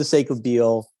for the sake of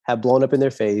Beal have blown up in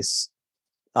their face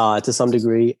to some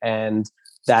degree. And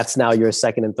that's now your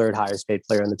second and third highest paid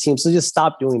player on the team. So just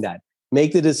stop doing that.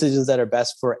 Make the decisions that are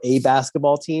best for a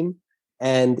basketball team.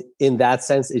 And in that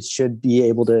sense, it should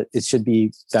be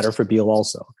better for Beal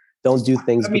also. Don't do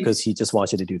things because he just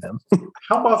wants you to do them.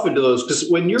 How often do those, because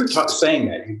when you're saying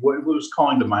that, what was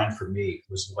calling to mind for me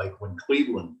was like when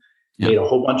Cleveland made a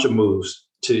whole bunch of moves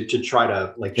to try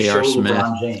to like show Smith,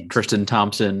 LeBron James. Tristan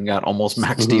Thompson got almost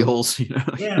max deals.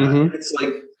 It's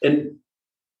like, and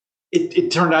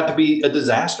it turned out to be a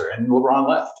disaster, and LeBron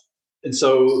left. And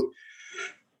so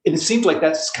it seems like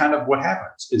that's kind of what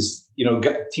happens is,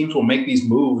 teams will make these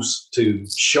moves to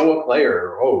show a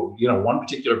player, one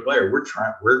particular player,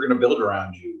 we're going to build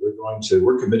around you.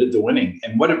 We're committed to winning.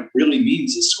 And what it really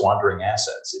means is squandering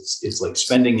assets. It's like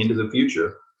spending into the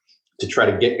future to try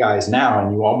to get guys now.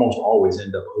 And you almost always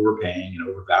end up overpaying and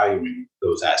overvaluing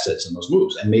those assets and those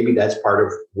moves. And maybe that's part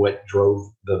of what drove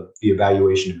the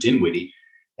evaluation of Dinwiddie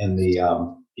and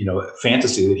the,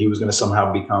 fantasy that he was going to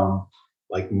somehow become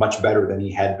like much better than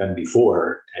he had been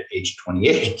before at age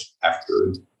 28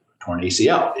 after torn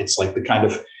ACL. It's like the kind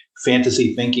of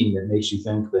fantasy thinking that makes you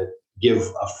think that give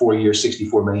a 4-year,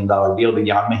 $64 million deal to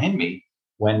Jan Mahinmi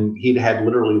when he'd had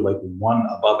literally like one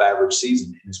above average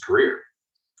season in his career.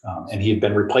 And he had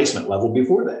been replacement level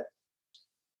before that.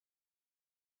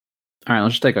 All right,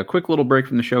 let's just take a quick little break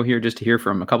from the show here just to hear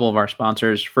from a couple of our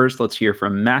sponsors. First, let's hear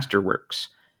from Masterworks.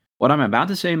 What I'm about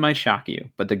to say might shock you,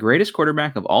 but the greatest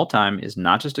quarterback of all time is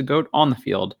not just a GOAT on the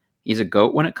field. He's a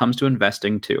GOAT when it comes to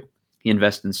investing too. He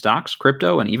invests in stocks,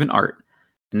 crypto, and even art.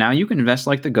 And now you can invest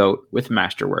like the GOAT with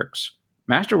Masterworks.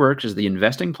 Masterworks is the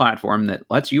investing platform that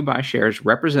lets you buy shares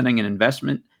representing an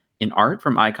investment in art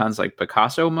from icons like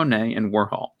Picasso, Monet, and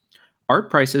Warhol. Art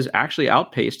prices actually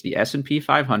outpaced the S&P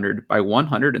 500 by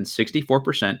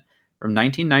 164% from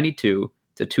 1992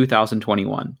 to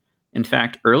 2021. In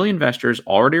fact, early investors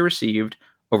already received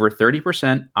over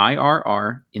 30%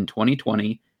 IRR in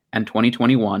 2020 and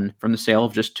 2021 from the sale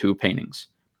of just 2 paintings.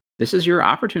 This is your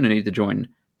opportunity to join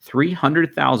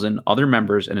 300,000 other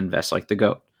members and invest like the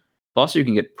GOAT. Plus, you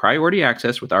can get priority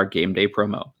access with our game day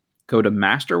promo. Go to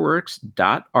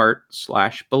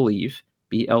masterworks.art/believe,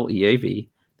 BLEAV.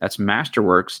 That's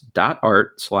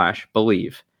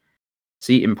masterworks.art/believe.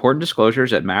 See important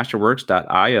disclosures at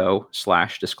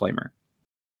masterworks.io/disclaimer.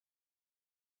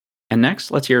 And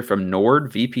next, let's hear from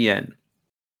NordVPN.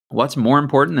 What's more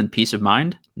important than peace of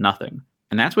mind? Nothing.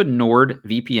 And that's what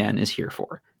NordVPN is here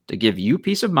for, to give you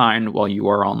peace of mind while you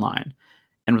are online.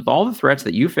 And with all the threats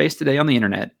that you face today on the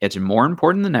internet, it's more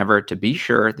important than ever to be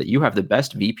sure that you have the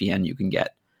best VPN you can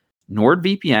get.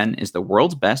 NordVPN is the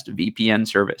world's best VPN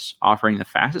service, offering the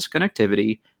fastest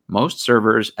connectivity, most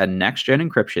servers, and next-gen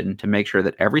encryption to make sure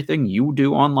that everything you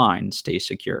do online stays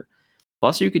secure.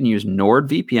 Plus, you can use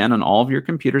NordVPN on all of your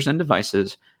computers and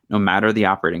devices, no matter the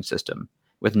operating system.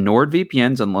 With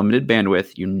NordVPN's unlimited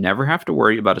bandwidth, you never have to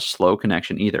worry about a slow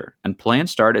connection either, and plans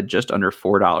start at just under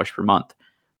 $4 per month.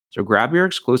 So grab your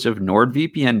exclusive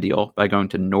NordVPN deal by going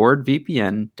to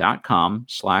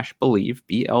nordvpn.com/believe,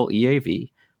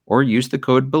 BLEAV, or use the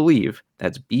code BELIEVE,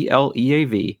 that's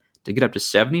BLEAV, to get up to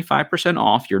 75%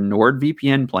 off your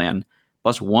NordVPN plan,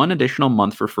 plus 1 additional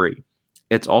month for free.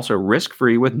 It's also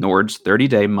risk-free with Nord's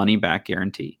 30-day money-back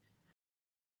guarantee.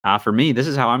 For me, this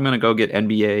is how I'm going to go get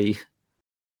NBA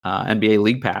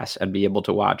League Pass and be able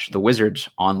to watch the Wizards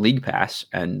on League Pass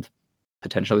and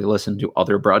potentially listen to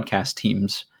other broadcast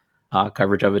teams'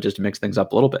 coverage of it just to mix things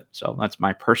up a little bit. So that's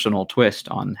my personal twist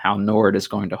on how Nord is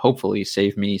going to hopefully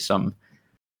save me some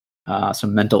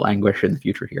mental anguish in the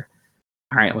future here.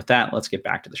 All right, with that, let's get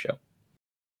back to the show.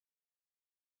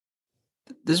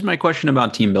 This is my question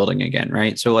about team building again,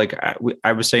 right? So like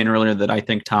I was saying earlier that I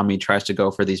think Tommy tries to go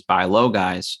for these buy low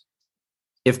guys.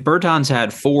 If Bertans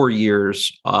had 4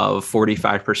 years of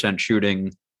 45%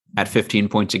 shooting at 15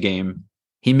 points a game,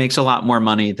 he makes a lot more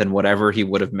money than whatever he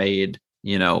would have made,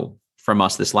 from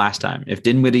us this last time. If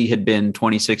Dinwiddie had been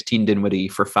 2016 Dinwiddie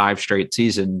for 5 straight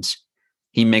seasons,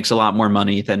 he makes a lot more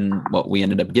money than what we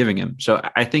ended up giving him. So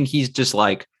I think he's just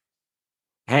like,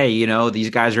 hey, these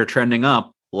guys are trending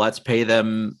up. Let's pay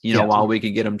them, while we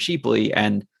could get them cheaply.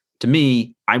 And to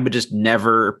me, I would just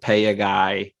never pay a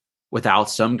guy without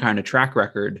some kind of track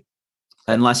record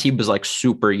unless he was like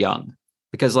super young,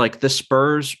 because like the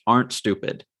Spurs aren't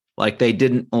stupid. Like they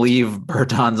didn't leave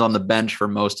Bertans on the bench for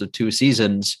most of 2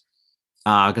 seasons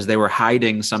because they were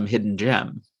hiding some hidden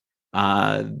gem.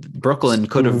 Brooklyn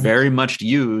could have very much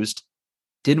used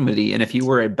Dinwiddie, and if he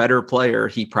were a better player,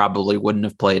 he probably wouldn't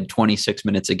have played 26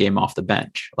 minutes a game off the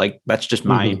bench. Like that's just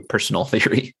my personal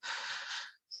theory.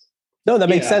 No, that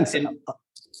makes sense. And,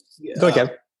 go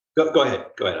ahead. Go ahead.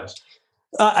 Us.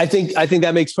 I think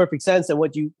that makes perfect sense. And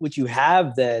what you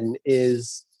have then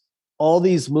is all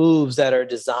these moves that are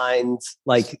designed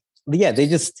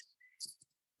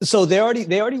so they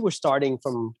already were starting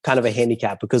from kind of a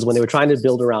handicap, because when they were trying to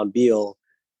build around Beal,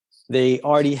 they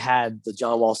already had the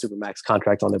John Wall Supermax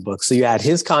contract on their books. So you had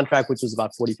his contract, which was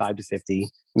about 45 to 50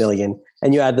 million,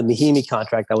 and you had the Mahimi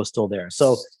contract that was still there.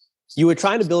 So you were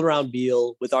trying to build around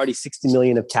Beal with already 60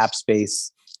 million of cap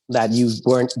space that you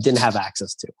didn't have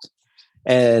access to.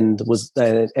 And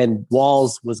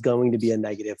Walls was going to be a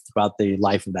negative throughout the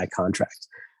life of that contract.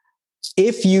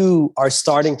 If you are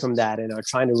starting from that and are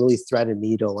trying to really thread a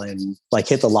needle and like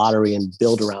hit the lottery and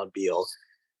build around Beal,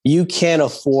 you can't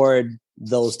afford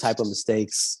those type of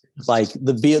mistakes. Like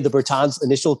the Bertans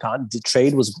initial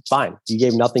trade was fine. You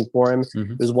gave nothing for him.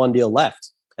 There's 1 deal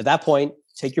left. At that point,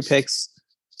 take your picks,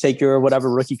 take your whatever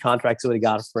rookie contracts you would have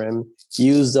got for him,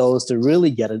 use those to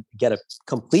really get a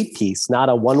complete piece, not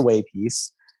a one-way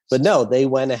piece. But no, they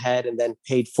went ahead and then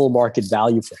paid full market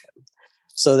value for him.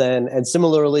 So then, and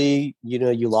similarly,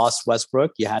 you lost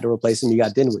Westbrook, you had to replace him, you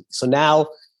got Dinwiddie. So now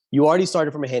you already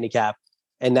started from a handicap,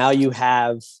 and now you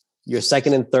have your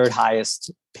second and third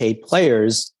highest paid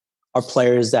players are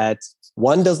players that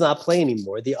one does not play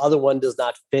anymore. The other one does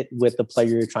not fit with the player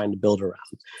you're trying to build around.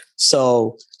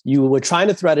 So you were trying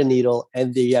to thread a needle,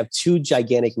 and you have 2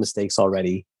 gigantic mistakes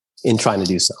already in trying to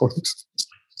do so.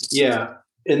 Yeah.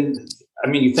 And I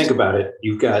mean, you think about it,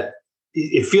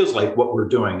 it feels like what we're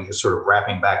doing is sort of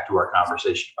wrapping back to our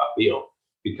conversation about Beal,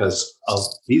 because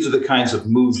these are the kinds of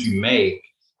moves you make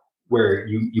where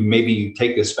you maybe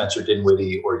take a Spencer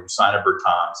Dinwiddie or you sign a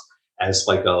Bertans as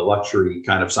like a luxury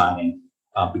kind of signing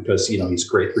because, he's a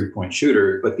great 3-point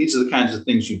shooter. But these are the kinds of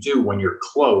things you do when you're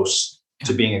close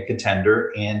to being a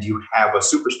contender and you have a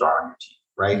superstar on your team,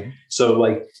 right? So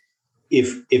like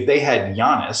if they had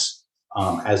Giannis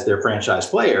as their franchise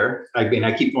player, I mean,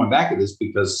 I keep going back to this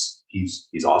because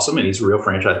he's awesome and he's a real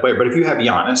franchise player. But if you have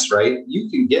Giannis, right, you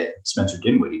can get Spencer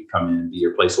Dinwiddie to come in and be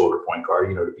your placeholder point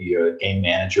guard, to be a game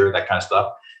manager, that kind of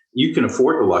stuff. You can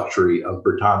afford the luxury of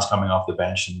Bertans coming off the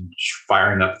bench and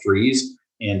firing up threes.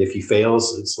 And if he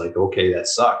fails, it's like, okay, that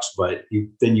sucks. But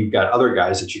then you've got other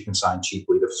guys that you can sign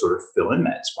cheaply to sort of fill in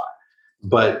that spot.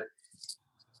 But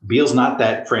Beal's not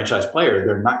that franchise player.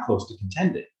 They're not close to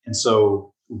contending. And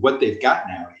so what they've got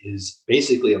now is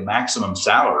basically a maximum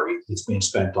salary that's being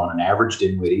spent on an average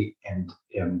Dinwiddie and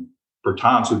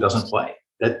Bertans, who doesn't play.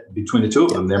 That between the two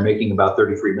of them, they're making about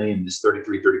 34 million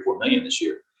this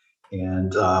year.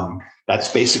 And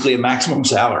that's basically a maximum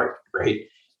salary, right?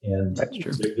 And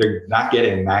they're not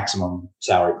getting maximum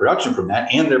salary production from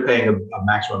that. And they're paying a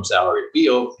maximum salary to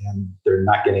Beal, and they're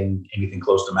not getting anything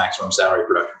close to maximum salary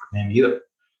production from him either.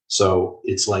 So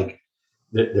it's like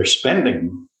they're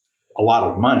spending a lot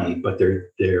of money, but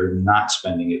they're not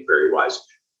spending it very wisely.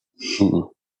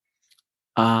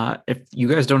 If you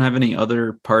guys don't have any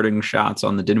other parting shots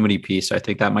on the Dinwiddie piece, I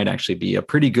think that might actually be a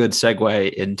pretty good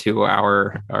segue into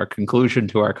our conclusion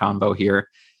to our combo here.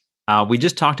 We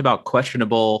just talked about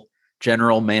questionable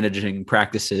general managing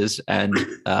practices, and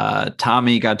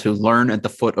Tommy got to learn at the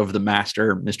foot of the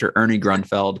master, Mr. Ernie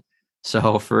Grunfeld.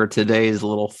 So for today's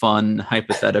little fun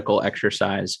hypothetical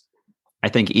exercise, I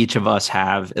think each of us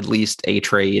have at least a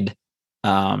trade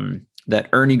that that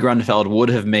Ernie Grunfeld would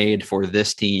have made for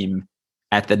this team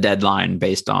at the deadline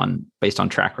based on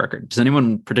track record. Does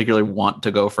anyone particularly want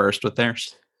to go first with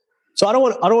theirs? So I don't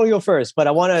want to go first, but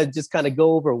I want to just kind of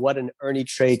go over what an Ernie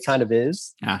trade kind of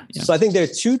is. Yeah. So I think there are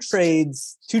two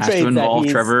trades to involve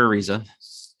Trevor Ariza.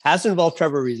 Has to involve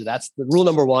Trevor Ariza. That's the rule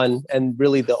number one, and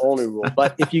really the only rule.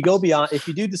 But if you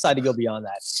do decide to go beyond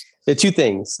that, there are two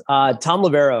things. Tom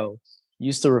Lavero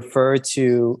used to refer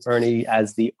to Ernie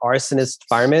as the arsonist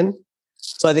fireman.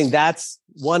 So I think that's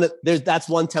one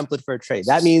template for a trade.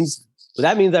 That means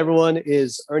everyone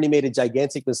is Ernie made a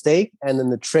gigantic mistake, and then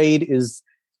the trade is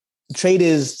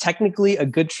technically a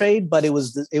good trade, but it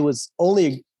was only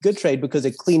a good trade because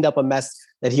it cleaned up a mess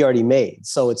that he already made.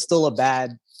 So it's still a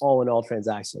bad all-in-all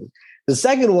transaction. The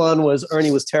second one was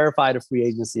Ernie was terrified of free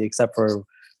agency, except for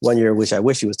 1 year, which I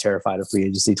wish he was terrified of free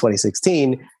agency,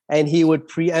 2016, and he would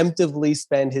preemptively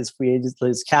spend his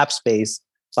cap space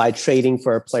by trading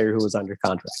for a player who was under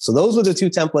contract. So those were the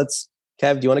two templates.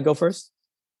 Kev, do you want to go first?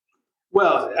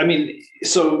 Well, I mean,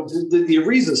 so the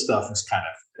Ariza stuff is kind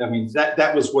of, I mean,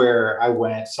 that was where I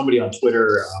went. Somebody on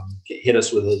Twitter hit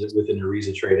us with an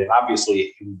Ariza trade, and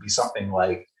obviously it would be something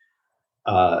like,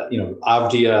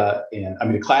 Avdia, and I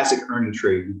mean, a classic Ernie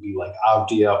trade would be like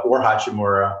Avdia or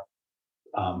Hachimura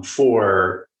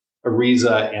for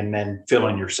Ariza, and then fill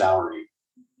in your salary,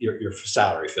 your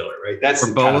salary filler, right? That's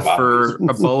for both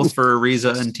for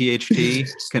Ariza and THT.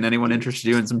 Can anyone interest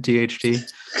you in some THT?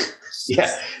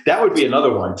 Yeah, that would be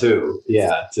another one too.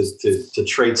 Yeah, to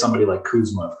trade somebody like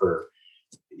Kuzma for,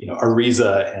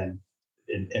 Ariza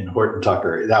and Horton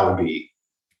Tucker. That would be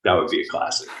a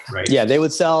classic, right? Yeah, they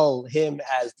would sell him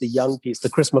as the young piece, the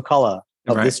Chris McCullough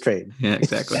of this trade. Yeah,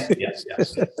 exactly. Yeah.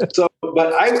 So,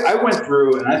 but I went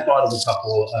through and I thought of a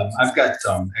couple. I've got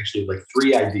actually like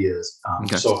 3 ideas.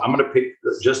 Okay. So I'm going to pick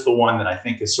just the one that I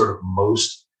think is sort of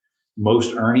most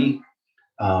Ernie.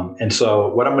 And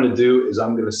so what I'm going to do is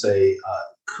I'm going to say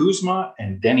Kuzma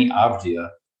and Denny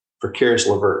Avdia for Karis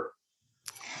LeVert.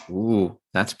 Ooh,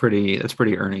 that's pretty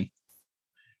Ernie.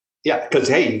 Yeah, because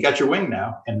hey, you got your wing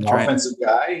now, and an offensive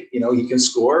guy. He can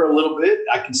score a little bit.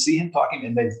 I can see him talking,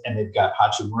 and they've got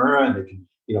Hachimura, and they can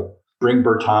bring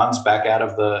Bertans back out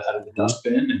of the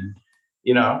dustbin, and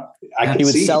he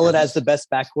would sell it as the best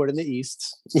backcourt in the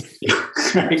East.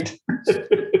 Right.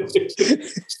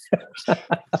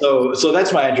 So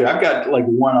that's my entry. I've got like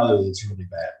one other that's really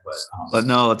bad, but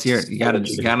no, let's hear it. You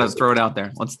gotta throw it out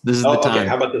there. This is the time. Okay,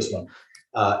 how about this one?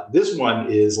 This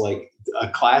one is like a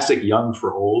classic young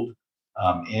for old,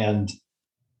 and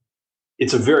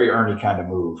it's a very Ernie kind of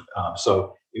move.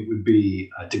 So it would be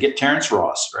to get Terrence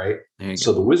Ross, right?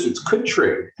 So the Wizards could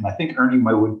trade, and I think Ernie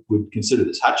would consider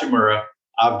this Hachimura,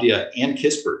 Avdia, and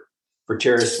Kispert for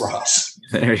Terrence Ross.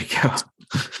 There you go.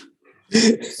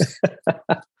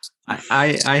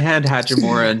 I had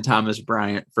Hachimura and Thomas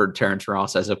Bryant for Terrence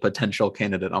Ross as a potential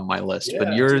candidate on my list,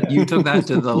 but you took that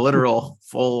to the literal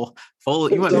full.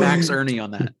 You went Max Ernie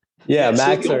on that. Yeah,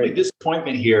 Max. The only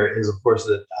disappointment here is, of course,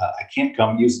 that I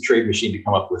can't use the trade machine to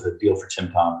come up with a deal for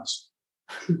Tim Thomas.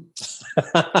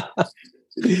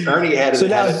 Ernie had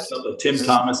a Tim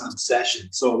Thomas obsession.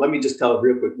 So let me just tell it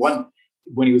real quick. One,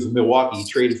 when he was in Milwaukee, he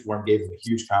traded for him, gave him a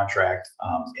huge contract,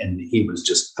 and he was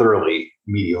just thoroughly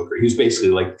mediocre. He was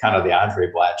basically like kind of the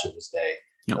Andre Blatch of his day.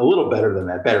 Yep. A little better than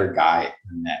that, better guy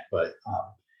than that, but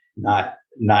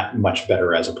not much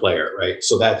better as a player, right?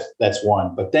 So that's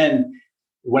one. But then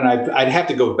when I'd have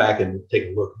to go back and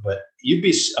take a look, but you'd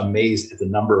be amazed at the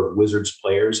number of Wizards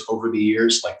players over the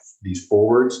years, like these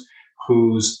forwards,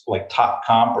 whose like top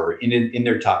comp or in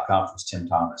their top comp was Tim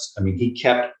Thomas. I mean, he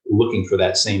kept looking for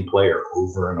that same player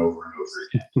over and over and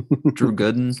over again. Drew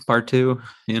Gooden, part 2,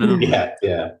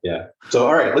 Yeah. So,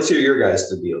 all right, let's hear your guys'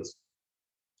 deals.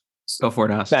 Go for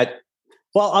it, House.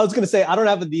 Well, I was going to say, I don't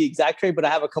have the exact trade, but I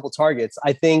have a couple targets.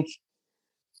 I think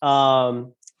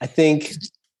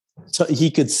so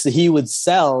he would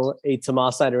sell a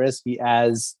Tomas Satoransky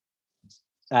as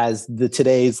the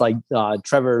today's like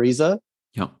Trevor Ariza.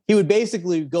 Yep. He would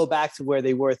basically go back to where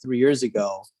they were 3 years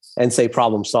ago and say,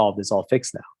 problem solved, it's all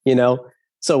fixed now,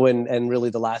 So and really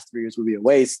the last 3 years would be a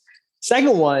waste.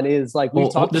 Second one is like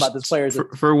we've talked about this players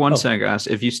for 1 second, guys.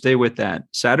 If you stay with that,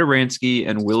 Satoransky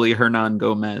and Willie Hernan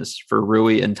Gomez for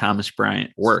Rui and Thomas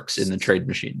Bryant works in the trade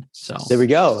machine. So there we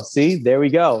go. See, there we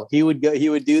go. He would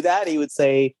do that. He would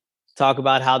talk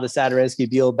about how the Satoransky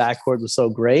Beal backcourt was so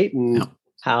great and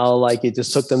how like it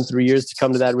just took them 3 years to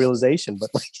come to that realization. But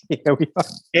like here we are.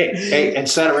 Hey, and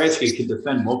Satoransky can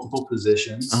defend multiple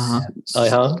positions.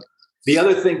 Uh-huh. The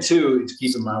other thing too to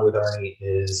keep in mind with Ernie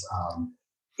is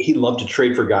he loved to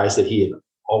trade for guys that he had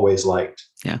always liked.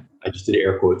 Yeah. I just did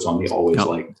air quotes on the always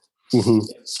liked.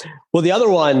 Well, the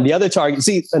other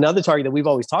target, another target that we've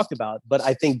always talked about, but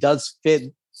I think does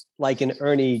fit like an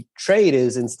Ernie trade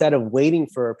is instead of waiting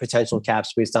for potential cap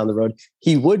space down the road,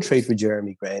 he would trade for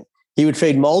Jeremy Grant. He would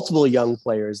trade multiple young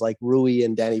players like Rui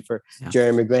and Denny for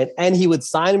Jeremy Grant, and he would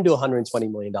sign him to a $120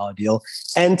 million deal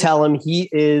and tell him he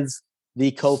is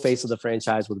the co-face of the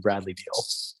franchise with Bradley Beal,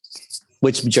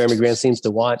 which Jeremy Grant seems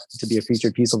to want to be a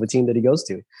featured piece of a team that he goes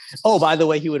to. Oh, by the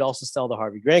way, he would also sell the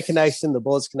Harvey Grant connection, the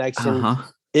Bullets connection.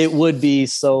 It would be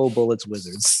so Bullets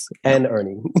Wizards and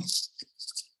Ernie.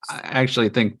 I actually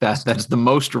think that's the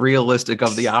most realistic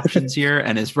of the options here,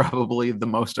 and is probably the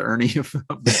most Ernie of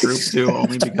the group too,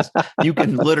 only because you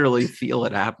can literally feel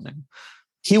it happening.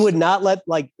 He would not let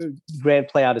like Grant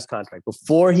play out his contract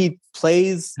before he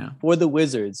plays for the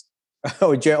Wizards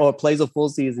or plays a full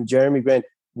season. Jeremy Grant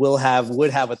would have a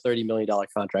 $30 million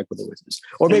contract with the Wizards,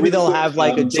 or maybe they'll have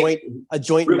like a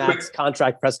joint max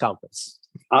contract press conference.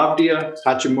 Avdia,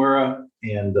 Hachimura,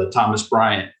 and Thomas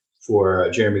Bryant for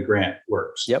Jeremy Grant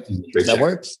works. Yep, that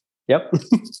works. Yep.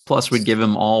 Plus, we'd give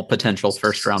him all potential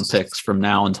first-round picks from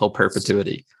now until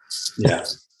perpetuity. Yeah.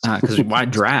 Because why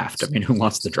draft? I mean, who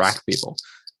wants to draft people?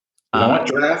 You don't want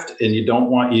draft, and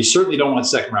you certainly don't want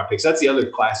second-round picks. That's the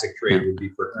other classic trade would be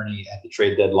for Ernie at the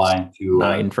trade dedeadline to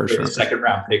a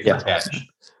second-round pick for cash.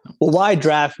 Well, why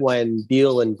draft when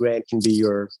Beal and Grant can be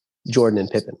your Jordan and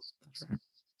Pippen?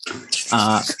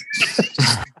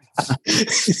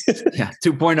 Yeah,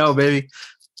 2.0, baby.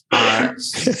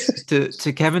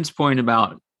 To Kevin's point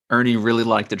about Ernie really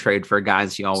liked to trade for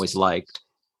guys he always liked.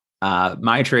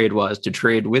 My trade was to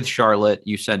trade with Charlotte.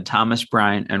 You said Thomas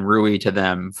Bryant and Rui to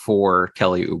them for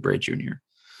Kelly Oubre Jr.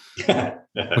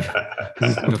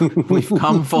 We've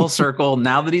come full circle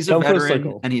now that he's a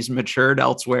veteran and he's matured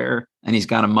elsewhere and he's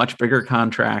got a much bigger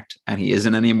contract and he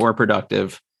isn't any more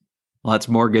productive. Let's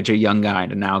mortgage a young guy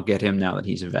to now get him now that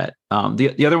he's a vet.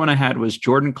 The other one I had was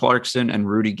Jordan Clarkson and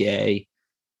Rudy Gay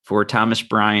for Thomas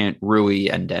Bryant, Rui,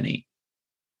 and Denny.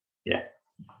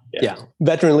 Yeah.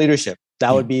 Veteran leadership.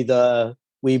 That would be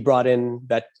we brought in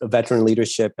a veteran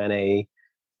leadership it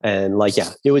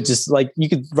would just like you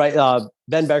could write,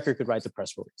 Ben Becker could write the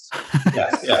press release. Yeah.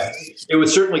 It would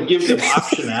certainly give them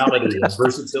optionality and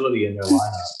versatility in their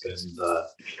lineup.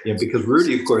 And, because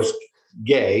Rudy, of course,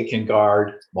 Gay can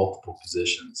guard multiple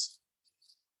positions.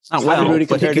 How did Rudy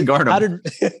compare to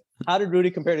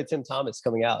Tim Thomas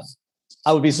coming out?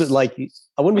 I would be I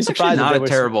wouldn't be surprised. Not a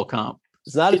terrible comp.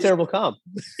 It's not a terrible comp.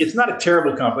 It's not a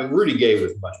terrible comp. Like Rudy Gay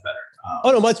was much better.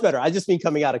 Much better. I just mean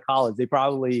coming out of college, they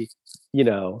probably,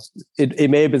 it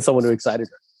may have been someone who excited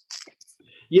her.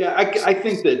 Yeah, I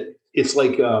think that it's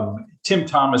like Tim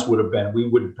Thomas would have been. We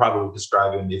would probably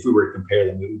describe him if we were to compare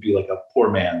them. It would be like a poor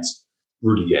man's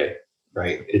Rudy Gay.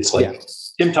 Right. It's like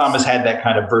Tim Thomas had that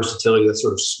kind of versatility, that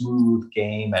sort of smooth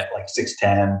game at like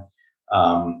 6'10".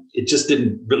 It just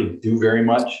didn't really do very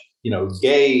much.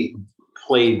 Gay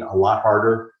played a lot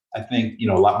harder, I think,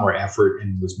 a lot more effort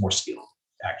and was more skilled,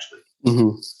 actually.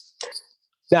 Mm-hmm.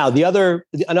 Now,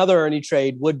 another Ernie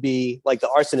trade would be like the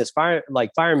arsonist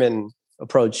fireman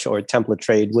approach or template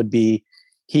trade would be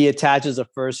he attaches a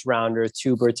first rounder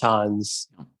to Bertans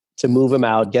to move him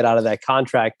out, get out of that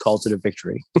contract, calls it a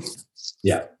victory.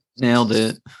 Yeah. Nailed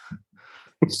it.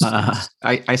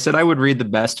 I said I would read the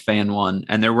best fan one,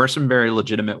 and there were some very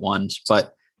legitimate ones,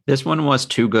 but this one was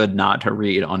too good not to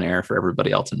read on air for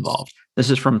everybody else involved. This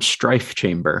is from Strife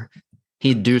Chamber.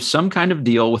 He'd do some kind of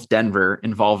deal with Denver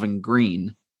involving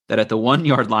Green that at the 1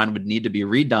 yard line would need to be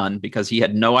redone because he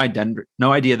had no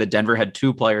idea that Denver had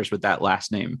two players with that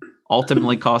last name,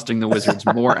 ultimately costing the Wizards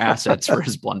more assets for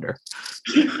his blunder.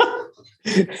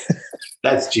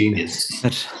 That's genius.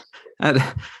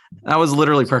 That was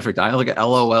literally perfect. I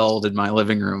LOL'd in my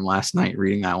living room last night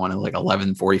reading that one at like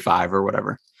 11:45 or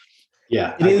whatever.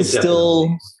 Yeah,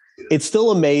 it's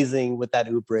still amazing with that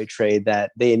Oubre trade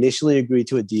that they initially agreed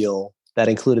to a deal that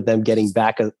included them getting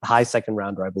back a high second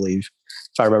rounder, I believe,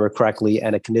 if I remember correctly,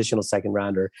 and a conditional second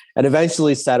rounder, and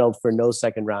eventually settled for no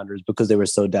second rounders because they were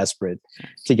so desperate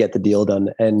to get the deal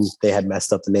done and they had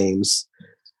messed up the names.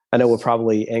 I know we're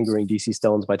probably angering DC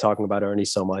Stones by talking about Ernie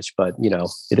so much, but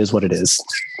it is what it is.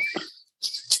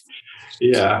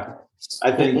 Yeah,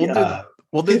 I think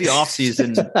we'll do the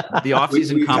offseason. The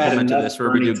offseason complement to this,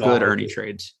 where we do good Ernie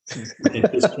trades.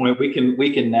 At this point, we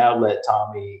can now let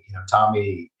Tommy.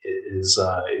 Tommy is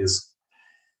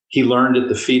he learned at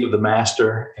the feet of the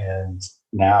master, and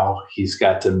now he's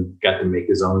got to make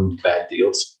his own bad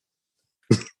deals.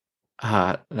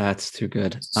 That's too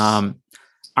good.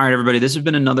 All right, everybody. This has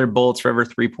been another Bullets Forever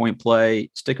 3-point play.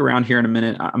 Stick around here in a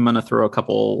minute. I'm going to throw a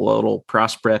couple little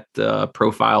prospect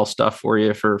profile stuff for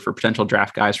you for potential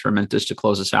draft guys for a minute just to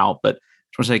close us out. But I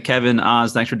just want to say, Kevin,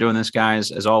 Oz, thanks for doing this,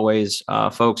 guys. As always,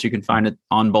 folks, you can find it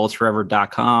on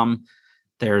bulletsforever.com.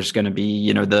 There's going to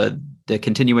be, the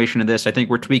continuation of this. I think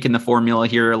we're tweaking the formula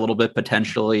here a little bit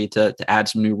potentially to add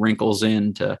some new wrinkles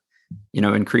in to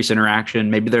increase interaction.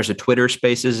 Maybe there's a Twitter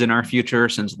Spaces in our future,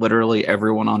 since literally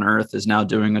everyone on Earth is now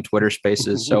doing a Twitter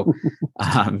Spaces. So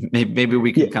maybe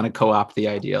we can kind of co-opt the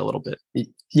idea a little bit.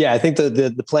 Yeah, I think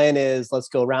the plan is let's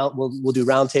go around. We'll do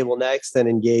roundtable next and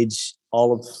engage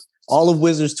all of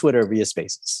Wizards Twitter via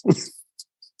Spaces.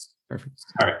 Perfect.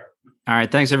 All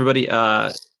right. Thanks, everybody.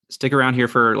 Stick around here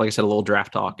for, like I said, a little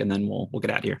draft talk, and then we'll get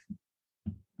out of here.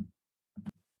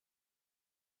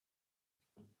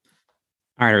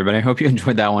 All right, everybody. I hope you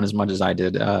enjoyed that one as much as I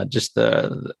did.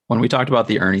 When we talked about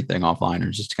the Ernie thing offline, it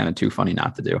was just kind of too funny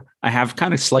not to do. I have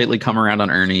kind of slightly come around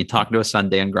on Ernie, talking to his son,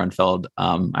 Dan Grunfeld.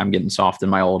 I'm getting soft in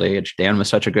my old age. Dan was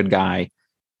such a good guy,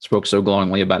 spoke so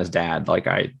glowingly about his dad. Like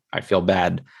I feel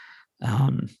bad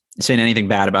saying anything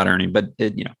bad about Ernie, but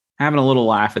having a little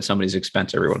laugh at somebody's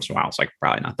expense every once in a while, it's like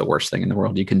probably not the worst thing in the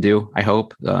world you can do. I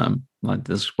hope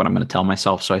this is what I'm going to tell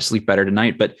myself, so I sleep better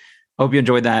tonight. But hope you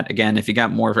enjoyed that. Again, if you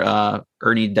got more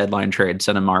Ernie deadline trade,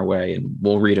 send them our way and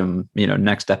we'll read them,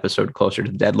 next episode closer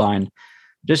to the deadline.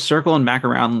 Just circling back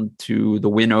around to the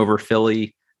win over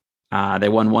Philly. They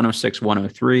won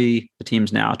 106-103. The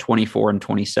team's now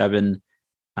 24-27.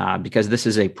 Because this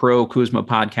is a pro Kuzma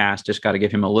podcast, just got to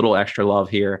give him a little extra love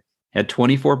here. Had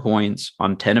 24 points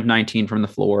on 10 of 19 from the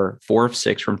floor, 4 of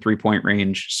 6 from 3-point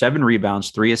range, 7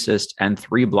 rebounds, 3 assists, and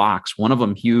 3 blocks. One of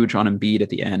them huge on Embiid at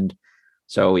the end.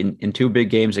 So in 2 big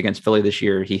games against Philly this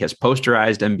year, he has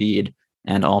posterized Embiid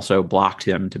and also blocked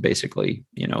him to basically,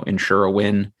 ensure a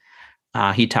win.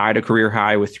 He tied a career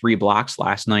high with 3 blocks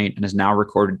last night and has now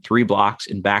recorded 3 blocks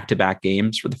in back-to-back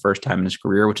games for the first time in his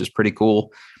career, which is pretty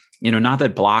cool. Not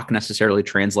that block necessarily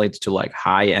translates to like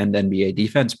high-end NBA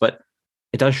defense, but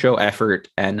it does show effort.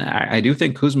 And I do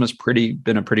think Kuzma's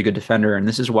been a pretty good defender. And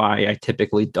this is why I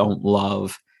typically don't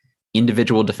love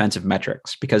individual defensive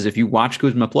metrics, because if you watch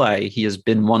Kuzma play, he has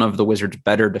been one of the Wizards'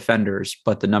 better defenders,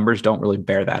 but the numbers don't really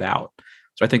bear that out.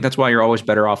 So I think that's why you're always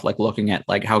better off like looking at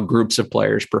like how groups of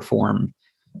players perform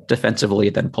defensively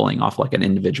than pulling off like an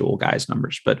individual guy's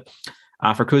numbers. But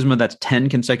for Kuzma, that's 10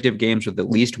 consecutive games with at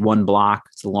least 1 block.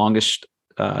 It's the longest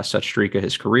such streak of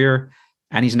his career.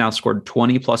 And he's now scored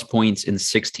 20 plus points in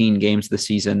 16 games this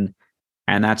season.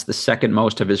 And that's the second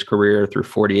most of his career through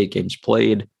 48 games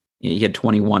played. He had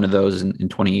 21 of those in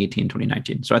 2018,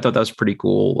 2019. So I thought that was pretty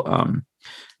cool.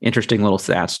 Interesting little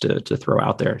stats to throw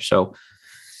out there. So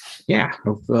yeah,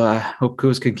 hope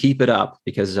Kuz can keep it up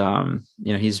because,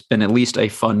 he's been at least a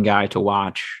fun guy to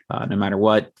watch no matter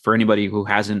what. For anybody who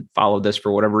hasn't followed this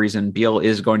for whatever reason, Beal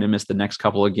is going to miss the next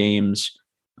couple of games.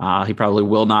 He probably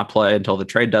will not play until the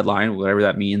trade deadline, whatever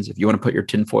that means. If you want to put your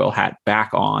tinfoil hat back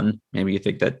on, maybe you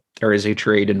think that there is a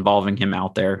trade involving him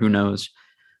out there. Who knows?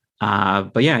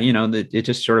 But yeah, it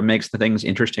just sort of makes the things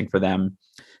interesting for them.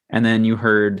 And then you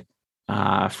heard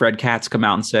Fred Katz come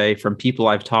out and say, from people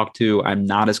I've talked to, I'm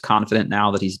not as confident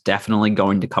now that he's definitely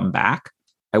going to come back.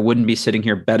 I wouldn't be sitting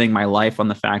here betting my life on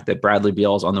the fact that Bradley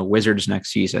Beal is on the Wizards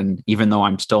next season, even though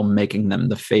I'm still making them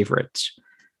the favorites.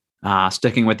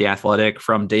 Sticking with The Athletic,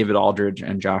 from David Aldridge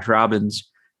and Josh Robbins,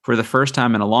 for the first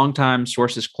time in a long time,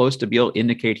 sources close to Beal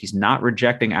indicate he's not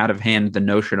rejecting out of hand the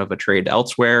notion of a trade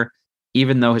elsewhere,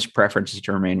 even though his preference is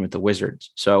to remain with the Wizards.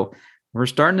 So we're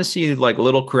starting to see like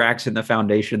little cracks in the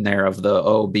foundation there of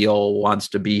Beal wants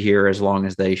to be here as long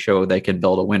as they show they can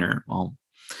build a winner. Well,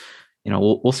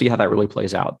 we'll see how that really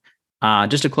plays out.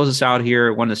 Just to close us out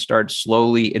here, I want to start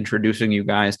slowly introducing you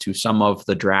guys to some of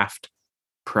the draft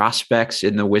prospects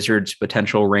in the Wizards'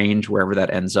 potential range, wherever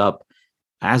that ends up.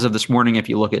 As of this morning, if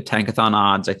you look at Tankathon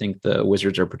odds, I think the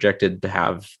Wizards are projected to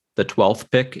have the 12th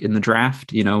pick in the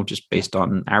draft, just based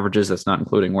on averages. That's not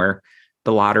including where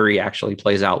the lottery actually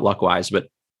plays out luck-wise. But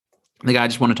the guy I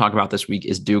just want to talk about this week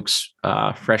is Duke's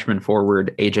freshman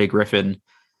forward, AJ Griffin.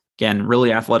 Again,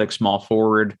 really athletic small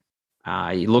forward.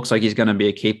 He looks like he's going to be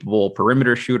a capable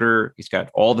perimeter shooter. He's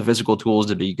got all the physical tools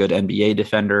to be a good NBA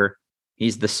defender.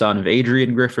 He's the son of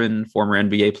Adrian Griffin, former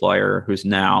NBA player, who's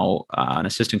now an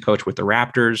assistant coach with the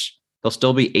Raptors. He'll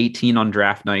still be 18 on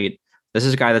draft night. This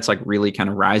is a guy that's like really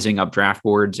kind of rising up draft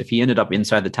boards. If he ended up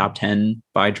inside the top 10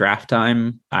 by draft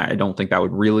time, I don't think that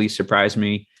would really surprise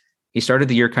me. He started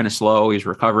the year kind of slow. He's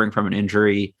recovering from an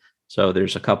injury. So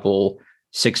there's a couple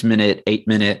 6-minute,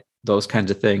 8-minute, those kinds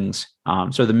of things.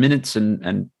 So the minutes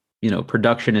and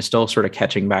production is still sort of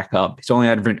catching back up. He's only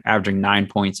averaging 9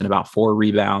 points and about 4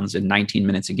 rebounds in 19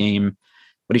 minutes a game,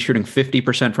 but he's shooting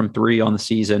 50% from 3 on the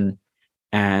season.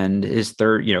 And his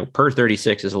third, per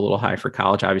 36 is a little high for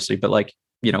college, obviously. But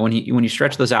when you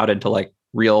stretch those out into like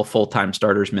real full-time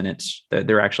starters minutes,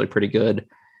 they're actually pretty good.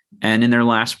 And in their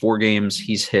last 4 games,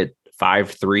 he's hit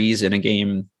 5 threes in a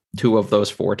game. 2 of those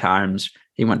 4 times.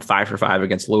 He went 5 for 5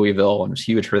 against Louisville and was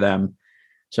huge for them.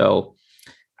 So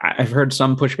I've heard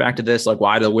some pushback to this, like,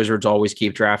 why do the Wizards always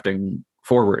keep drafting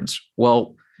forwards?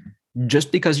 Well,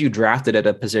 just because you drafted at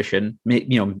a position,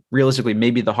 realistically,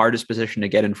 maybe the hardest position to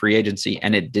get in free agency,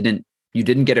 and you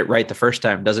didn't get it right the first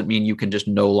time, doesn't mean you can just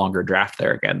no longer draft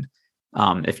there again.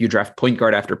 If you draft point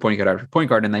guard after point guard after point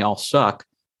guard and they all suck,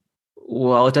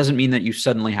 well, it doesn't mean that you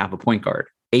suddenly have a point guard.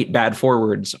 8 bad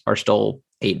forwards are still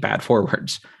 8 bad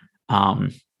forwards. You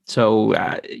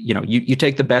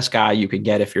take the best guy you can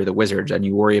get if you're the Wizards, and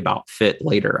you worry about fit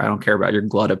later. I don't care about your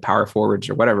glut of power forwards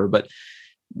or whatever, but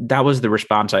that was the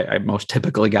response I most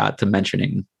typically got to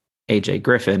mentioning AJ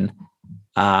Griffin.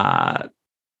 But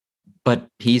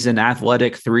he's an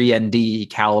athletic 3-and-D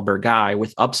caliber guy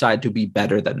with upside to be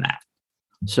better than that.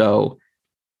 So,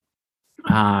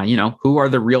 who are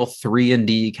the real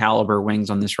 3-and-D caliber wings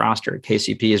on this roster?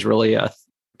 KCP is really a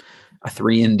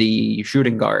 3-and-D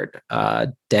shooting guard.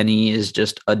 Denny is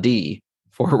just a D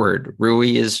forward.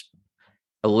 Rui is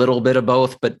a little bit of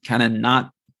both, but kind of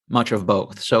not much of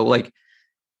both. So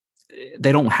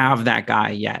they don't have that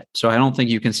guy yet. So I don't think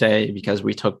you can say, because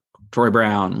we took Troy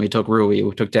Brown, we took Rui,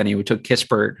 we took Denny, we took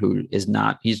Kispert, who is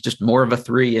not, he's just more of a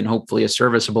 3 and hopefully a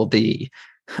serviceable D.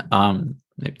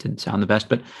 It didn't sound the best,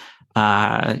 but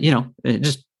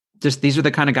just these are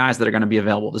the kind of guys that are going to be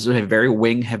available. This is a very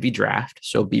wing heavy draft.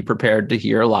 So be prepared to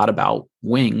hear a lot about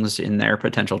wings in their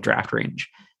potential draft range.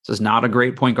 This is not a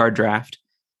great point guard draft.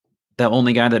 The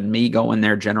only guy that may go in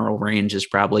their general range is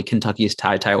probably Kentucky's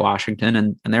Ty Washington.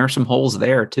 And there are some holes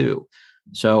there too.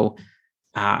 So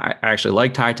I actually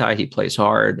like Ty. He plays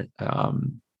hard.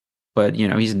 But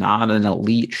he's not an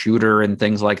elite shooter and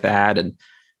things like that. And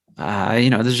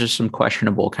there's just some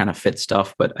questionable kind of fit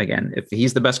stuff. But again, if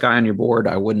he's the best guy on your board,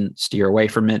 I wouldn't steer away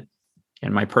from it.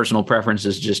 And my personal preference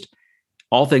is just,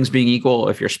 all things being equal,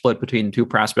 if you're split between 2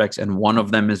 prospects and one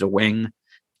of them is a wing,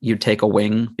 you take a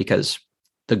wing, because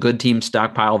the good teams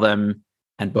stockpile them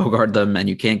and bogart them, and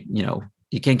you can't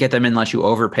get them unless you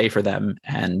overpay for them.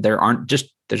 And there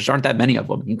just aren't that many of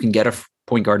them. You can get a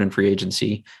point guard in free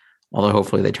agency, although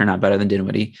hopefully they turn out better than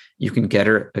Dinwiddie. You can get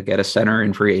a center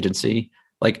in free agency.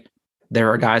 Like, there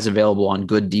are guys available on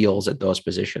good deals at those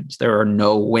positions. There are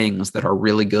no wings that are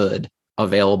really good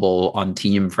available on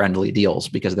team-friendly deals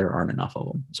because there aren't enough of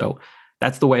them. So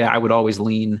that's the way I would always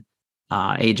lean.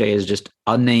 AJ is just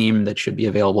a name that should be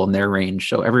available in their range.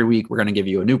 So every week we're going to give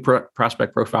you a new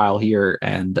prospect profile here,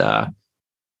 and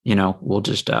we'll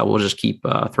just keep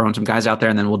throwing some guys out there,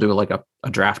 and then we'll do like a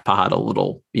draft pod a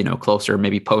little closer,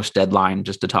 maybe post deadline,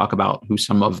 just to talk about who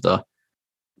some of the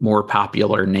more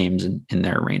popular names in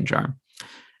their range are.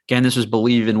 Again, this was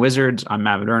Believe in Wizards. I'm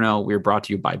Matt Moderno. We're brought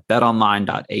to you by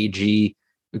betonline.ag.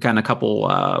 We've gotten a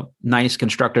couple nice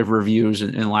constructive reviews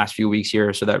in the last few weeks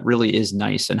here. So that really is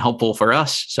nice and helpful for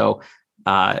us. So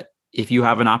if you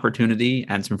have an opportunity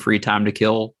and some free time to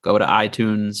kill, go to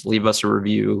iTunes, leave us a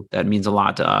review. That means a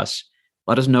lot to us.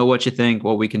 Let us know what you think,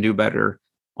 what we can do better,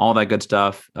 all that good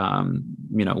stuff.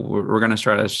 We're going to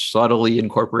try to subtly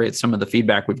incorporate some of the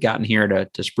feedback we've gotten here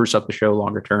to spruce up the show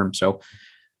longer term. So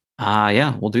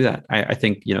we'll do that. I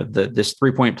think, this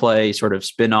 3-point play sort of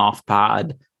spin-off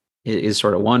pod is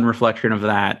sort of one reflection of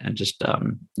that, and just,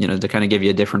 to kind of give you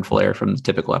a different flair from the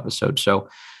typical episode. So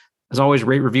as always,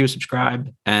 rate, review,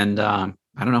 subscribe, and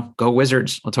go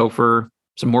Wizards. Let's hope for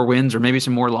some more wins or maybe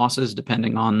some more losses,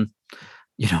 depending on,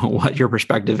 what your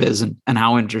perspective is and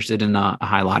how interested in a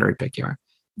high lottery pick you are.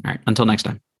 All right. Until next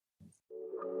time.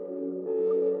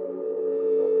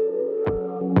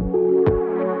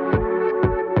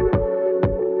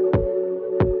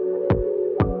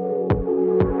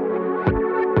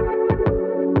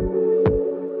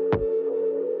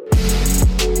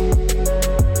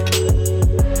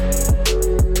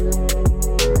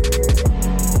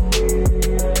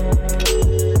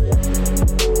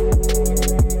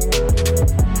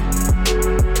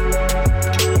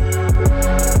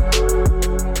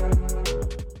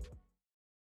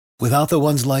 Without the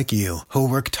ones like you, who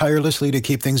work tirelessly to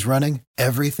keep things running,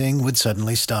 everything would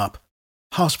suddenly stop.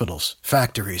 Hospitals,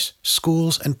 factories,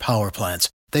 schools, and power plants,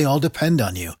 they all depend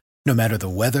on you. No matter the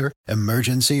weather,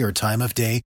 emergency, or time of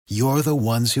day, you're the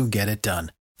ones who get it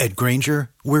done. At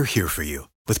Grainger, we're here for you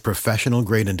with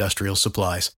professional-grade industrial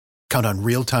supplies. Count on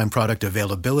real-time product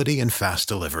availability and fast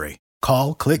delivery.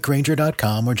 Call,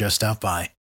 click.Grainger.com, or just stop by.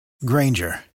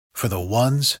 Grainger, for the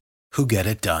ones who get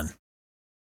it done.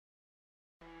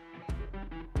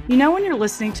 You know when you're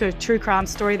listening to a true crime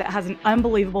story that has an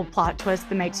unbelievable plot twist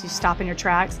that makes you stop in your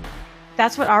tracks?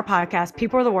 That's what our podcast,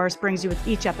 People Are the Worst, brings you with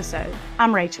each episode.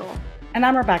 I'm Rachel. And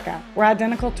I'm Rebecca. We're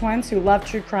identical twins who love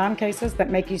true crime cases that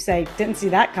make you say, didn't see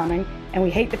that coming, and we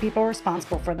hate the people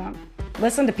responsible for them.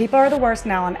 Listen to People Are the Worst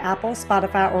now on Apple,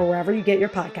 Spotify, or wherever you get your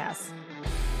podcasts.